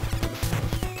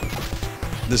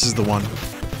 This is the one.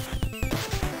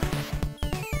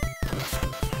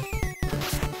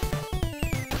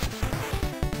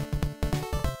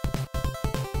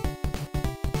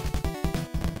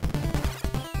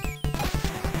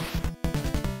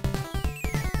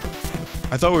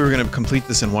 I thought we were gonna complete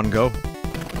this in one go.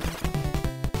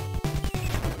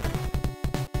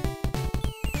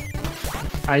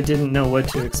 I didn't know what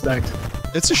to expect.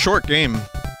 It's a short game.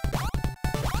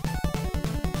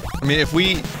 I mean, if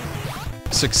we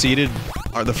succeeded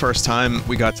the first time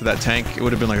we got to that tank, it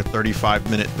would have been like a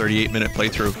 35-minute, 38-minute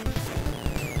playthrough.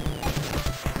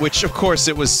 Which, of course,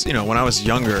 it was, you know, when I was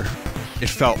younger, it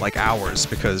felt like hours,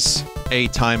 because A,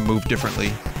 time moved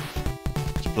differently.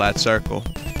 It's a flat circle.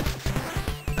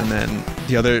 And then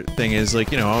the other thing is,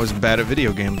 like, you know, I was bad at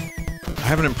video game. I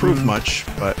haven't improved much,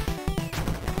 but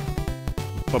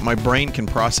my brain can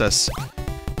process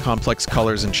complex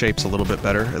colors and shapes a little bit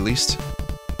better, at least.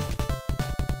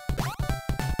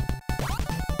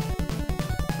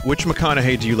 Which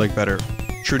McConaughey do you like better?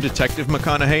 True Detective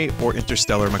McConaughey or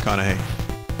Interstellar McConaughey?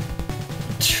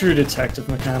 True Detective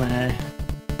McConaughey.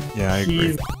 Yeah, I agree.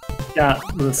 He's got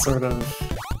the sort of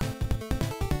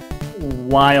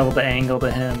wild angle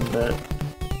to him that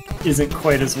isn't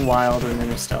quite as wild in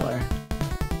Interstellar.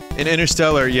 In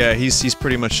Interstellar, yeah, he's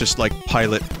pretty much just like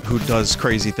Pilot who does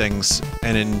crazy things,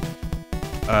 and in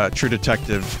True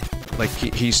Detective, like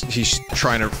he's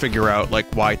trying to figure out like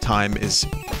why time is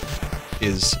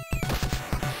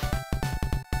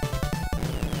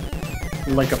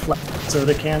like a flat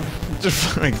soda can.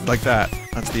 like that.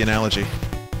 That's the analogy.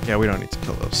 Yeah, we don't need to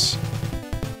kill those.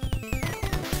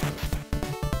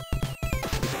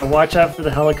 Watch out for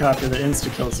the helicopter that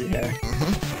insta-kills you here.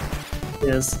 Mm-hmm.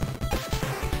 Yes.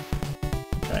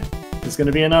 Okay. There's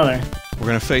gonna be another. We're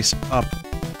gonna face up,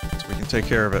 so we can take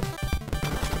care of it.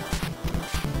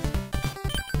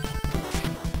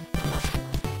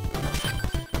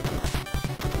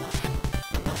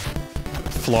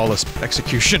 Flawless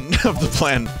execution of the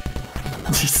plan.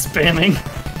 Just spamming.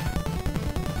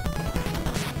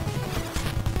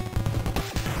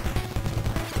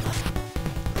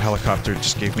 The helicopter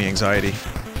just gave me anxiety.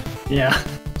 Yeah.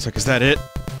 It's like, is that it?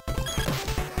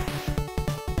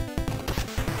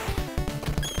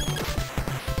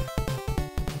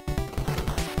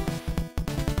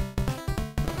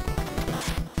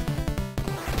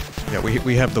 Yeah,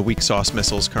 we have the weak sauce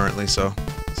missiles currently, so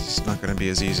it's not gonna be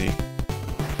as easy.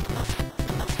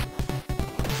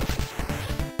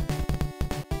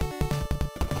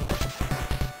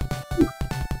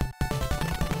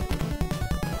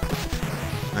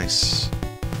 Nice.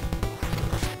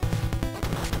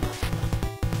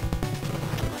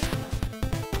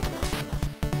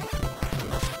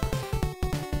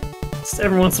 Just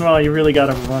every once in a while, you really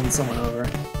gotta run someone over.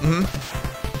 Mm-hmm.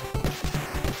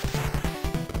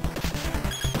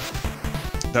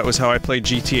 That was how I played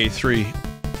GTA 3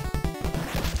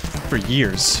 for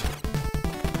years.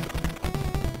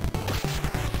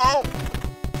 Oh!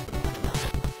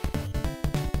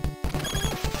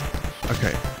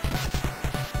 Okay.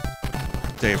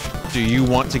 Dave, do you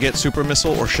want to get super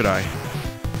missile or should I?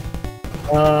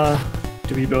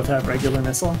 Do we both have regular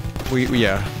missile?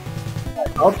 Yeah.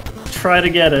 I'll try to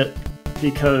get it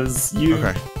because you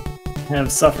Okay. have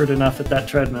suffered enough at that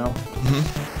treadmill.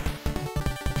 Mm-hmm.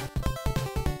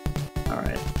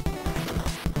 Alright.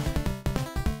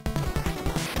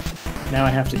 Now I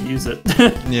have to use it.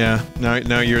 Yeah.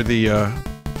 Now you're the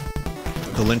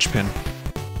linchpin.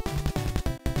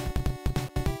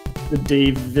 The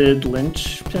David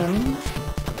Lynch pin.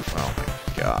 Oh my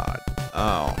god.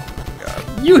 Oh my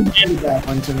god. You gave that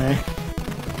one to me.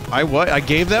 I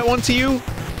gave that one to you?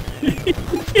 You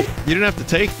didn't have to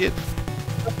take it.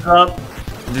 Up.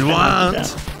 You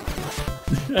want?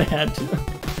 I had to.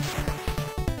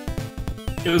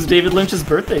 It was David Lynch's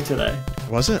birthday today.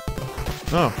 Was it?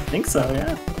 Oh. I think so,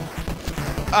 yeah.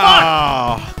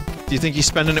 Ah! Do you think he's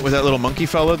spending it with that little monkey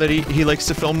fellow that he likes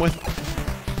to film with?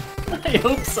 I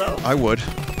hope so. I would.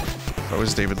 If I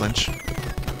was David Lynch.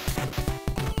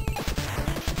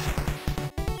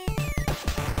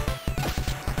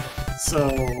 So,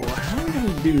 how are we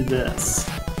gonna do this?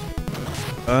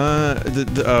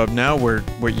 Now we're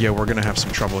gonna have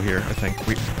some trouble here, I think.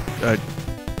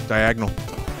 Diagonal.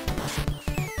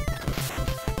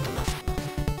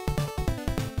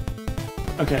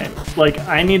 Okay, like,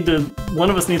 one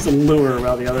of us needs to lure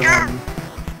while the other one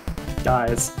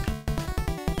dies.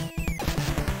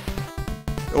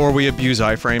 Or we abuse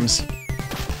iframes.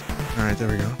 Alright, there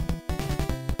we go.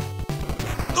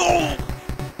 Oh!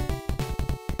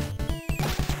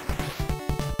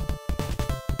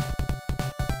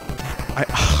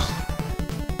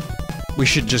 We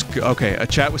should just go. Okay, a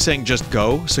chat was saying just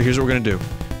go, so here's what we're gonna do.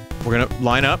 We're gonna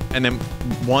line up, and then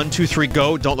 1, 2, 3,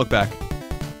 go, don't look back.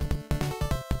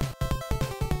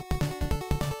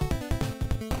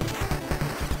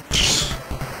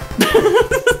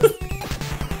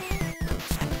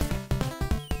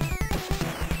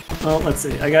 Well, let's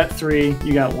see. I got 3,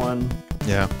 you got 1.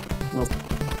 Yeah. Well,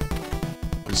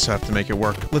 we just have to make it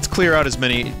work. Let's clear out as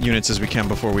many units as we can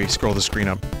before we scroll the screen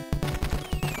up.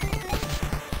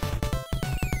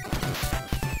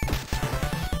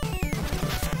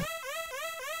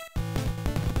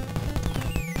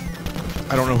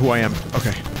 I don't know who I am.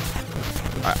 Okay.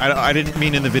 I didn't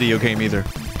mean in the video game either.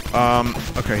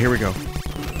 Okay, here we go.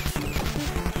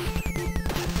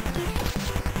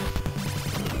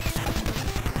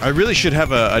 I really should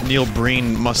have a Neil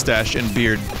Breen mustache and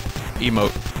beard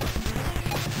emote.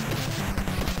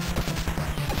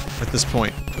 At this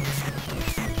point.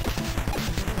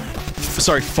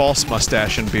 Sorry, false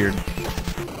mustache and beard.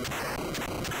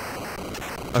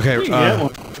 Okay, yeah,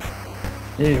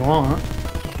 you want.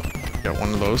 Got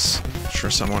one of those. Sure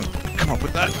someone come up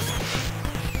with that.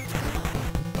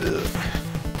 Ugh.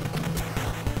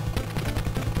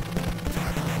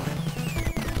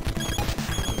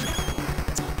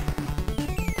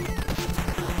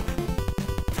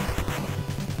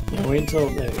 Yeah, wait until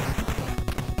they...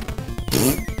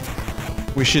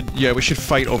 We should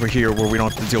fight over here where we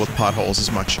don't have to deal with potholes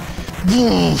as much. I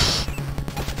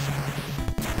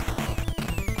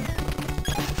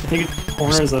think it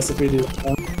corners us if we do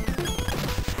that.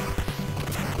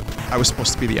 I was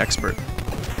supposed to be the expert.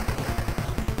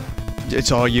 It's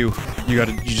all you. You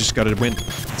just gotta win.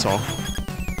 That's all.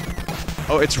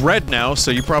 Oh, it's red now,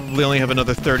 so you probably only have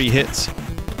another 30 hits.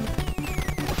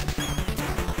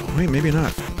 Wait, maybe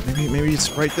not. Maybe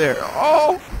it's right there.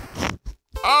 Oh!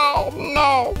 Oh,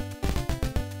 no!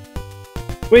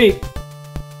 Wait!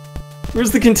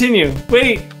 Where's the continue?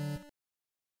 Wait!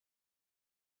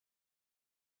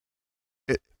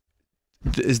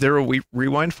 Is there a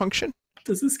rewind function?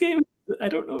 Does this game... I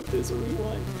don't know if there's a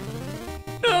rewind.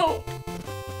 No!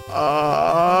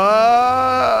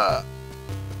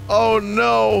 Oh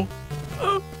no!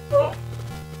 Oh.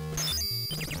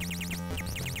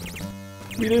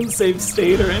 We didn't save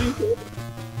state or anything.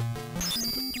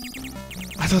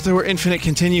 I thought there were infinite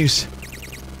continues.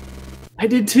 I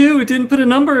did too, it didn't put a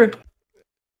number.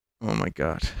 Oh my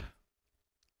god.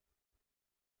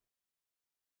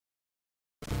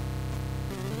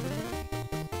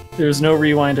 There's no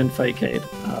rewind in Fightcade.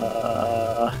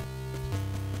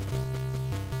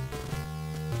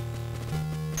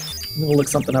 I'm gonna look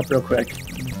something up real quick.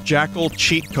 Jackal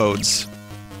cheat codes.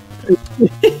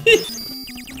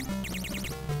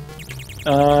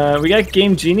 We got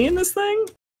Game Genie in this thing?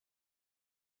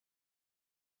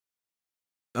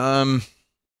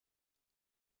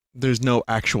 There's no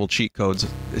actual cheat codes.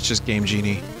 It's just Game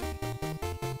Genie.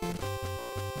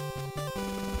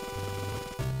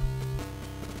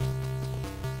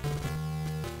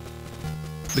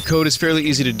 The code is fairly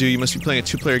easy to do. You must be playing a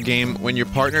 2-player game. When your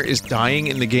partner is dying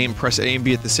in the game, press A and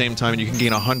B at the same time and you can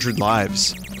gain 100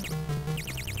 lives.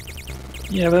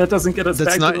 Yeah, but that doesn't get us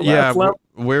That's back not, to the yeah, last level.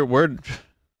 we're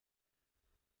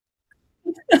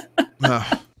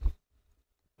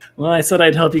Well, I said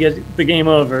I'd help you get the game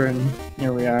over, and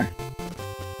here we are.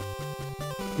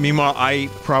 Meanwhile, I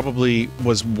probably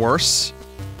was worse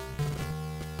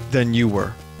than you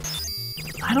were.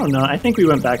 I don't know. I think we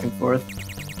went back and forth.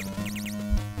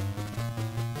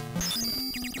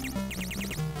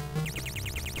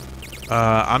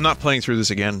 I'm not playing through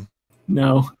this again.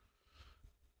 No.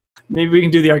 Maybe we can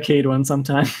do the arcade one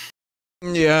sometime.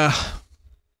 Yeah.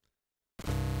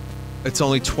 It's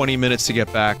only 20 minutes to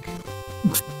get back.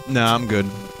 Nah, I'm good.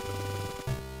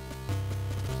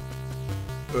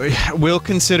 We'll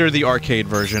consider the arcade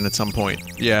version at some point.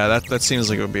 Yeah, that seems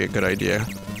like it would be a good idea.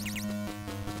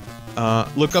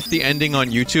 Look up the ending on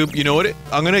YouTube. You know what?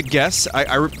 I'm gonna guess.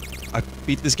 I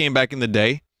beat this game back in the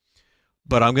day,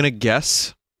 but I'm gonna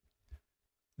guess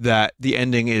that the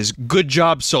ending is "Good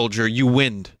job, soldier, you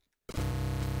win."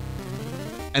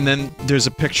 And then there's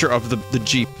a picture of the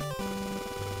Jeep.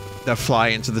 that fly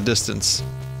into the distance.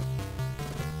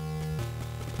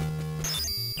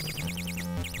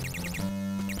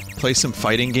 Play some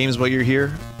fighting games while you're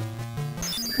here?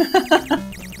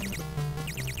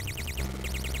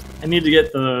 I need to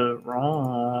get the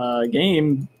raw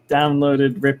game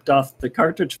downloaded, ripped off the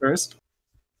cartridge first.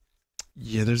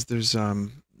 Yeah,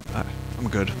 I'm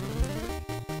good.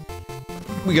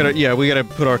 We gotta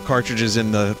put our cartridges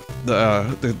in the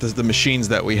machines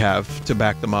that we have to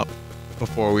back them up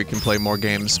before we can play more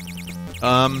games.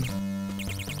 How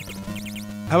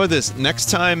about this?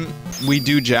 Next time we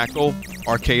do Jackal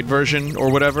arcade version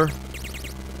or whatever,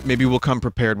 maybe we'll come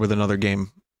prepared with another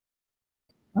game.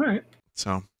 All right.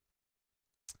 So,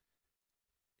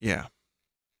 yeah.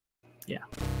 Yeah.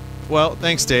 Well,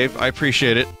 thanks, Dave. I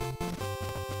appreciate it.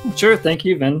 Sure. Thank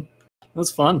you, Vin. It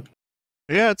was fun.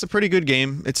 Yeah, it's a pretty good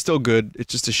game. It's still good.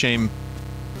 It's just a shame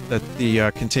that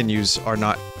the continues are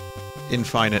not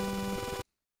infinite.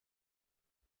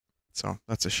 So,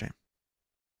 that's a shame.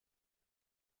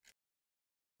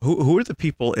 Who are the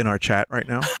people in our chat right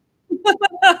now?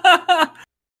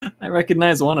 I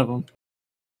recognize one of them.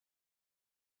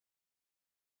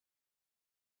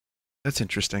 That's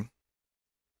interesting.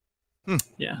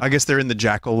 Yeah. I guess they're in the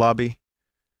Jackal lobby.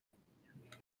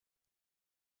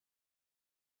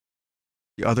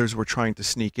 The others were trying to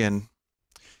sneak in.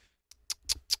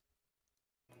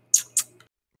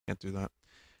 Can't do that.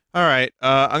 Alright,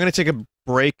 I'm gonna take a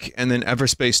break, and then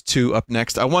Everspace 2 up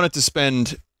next. I wanted to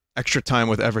spend extra time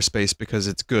with Everspace because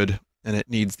it's good, and it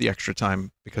needs the extra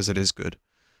time because it is good.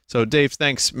 So, Dave,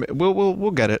 thanks.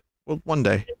 We'll get it. One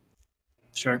day.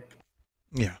 Sure.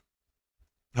 Yeah.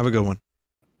 Have a good one.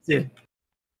 See ya.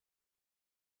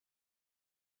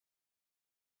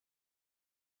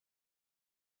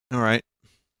 Alright.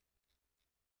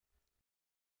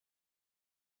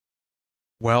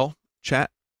 Well,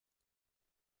 chat.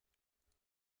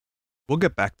 We'll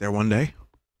get back there one day.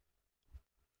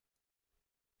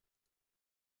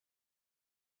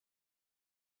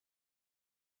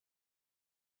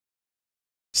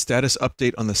 Status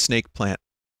update on the snake plant.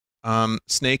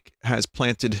 Snake has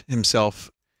planted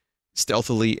himself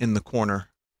stealthily in the corner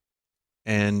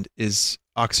and is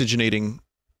oxygenating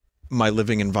my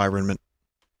living environment.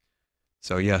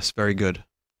 So yes, very good.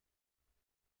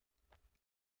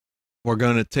 We're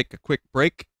going to take a quick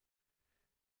break.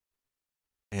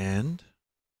 And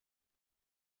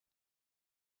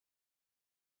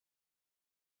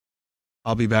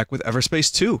I'll be back with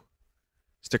Everspace 2.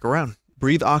 Stick around.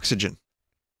 Breathe oxygen.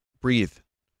 Breathe.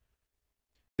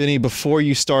 Vinny, before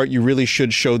you start, you really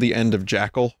should show the end of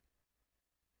Jackal.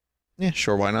 Yeah,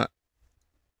 sure, why not?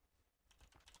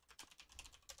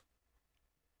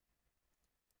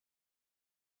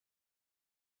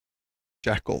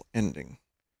 Jackal ending.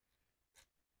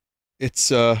 It's,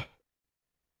 Help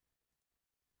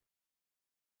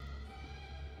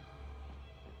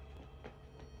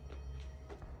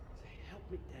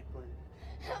me, Declan.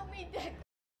 Help me, Declan.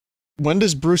 When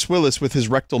does Bruce Willis with his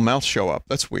rectal mouth show up?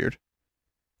 That's weird.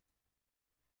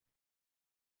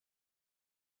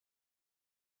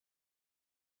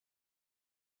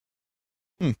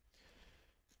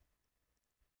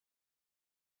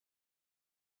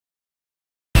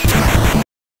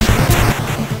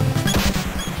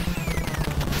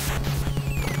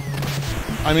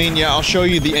 I mean, yeah, I'll show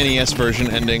you the NES version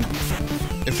ending.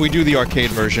 If we do the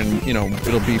arcade version, you know,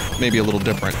 it'll be maybe a little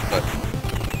different, but...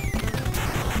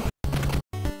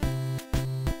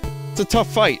 It's a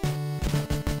tough fight.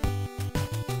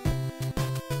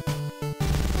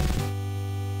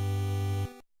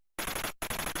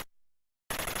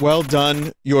 Well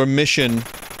done. Your mission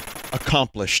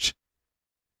accomplished.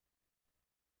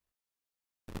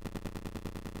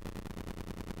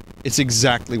 It's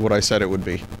exactly what I said it would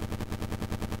be.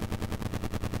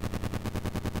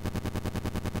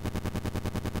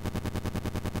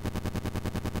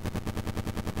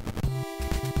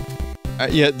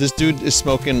 Yeah, this dude is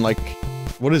smoking, like,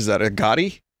 what is that, a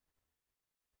Gotti?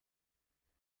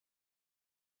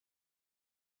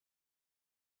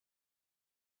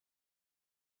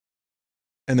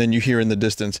 And then you hear in the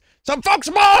distance, "Some folks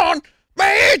born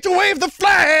made to wave the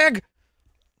flag!"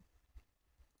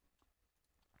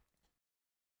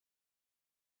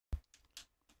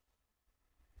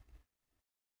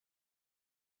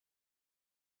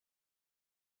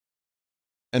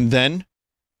 And then,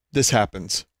 this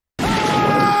happens.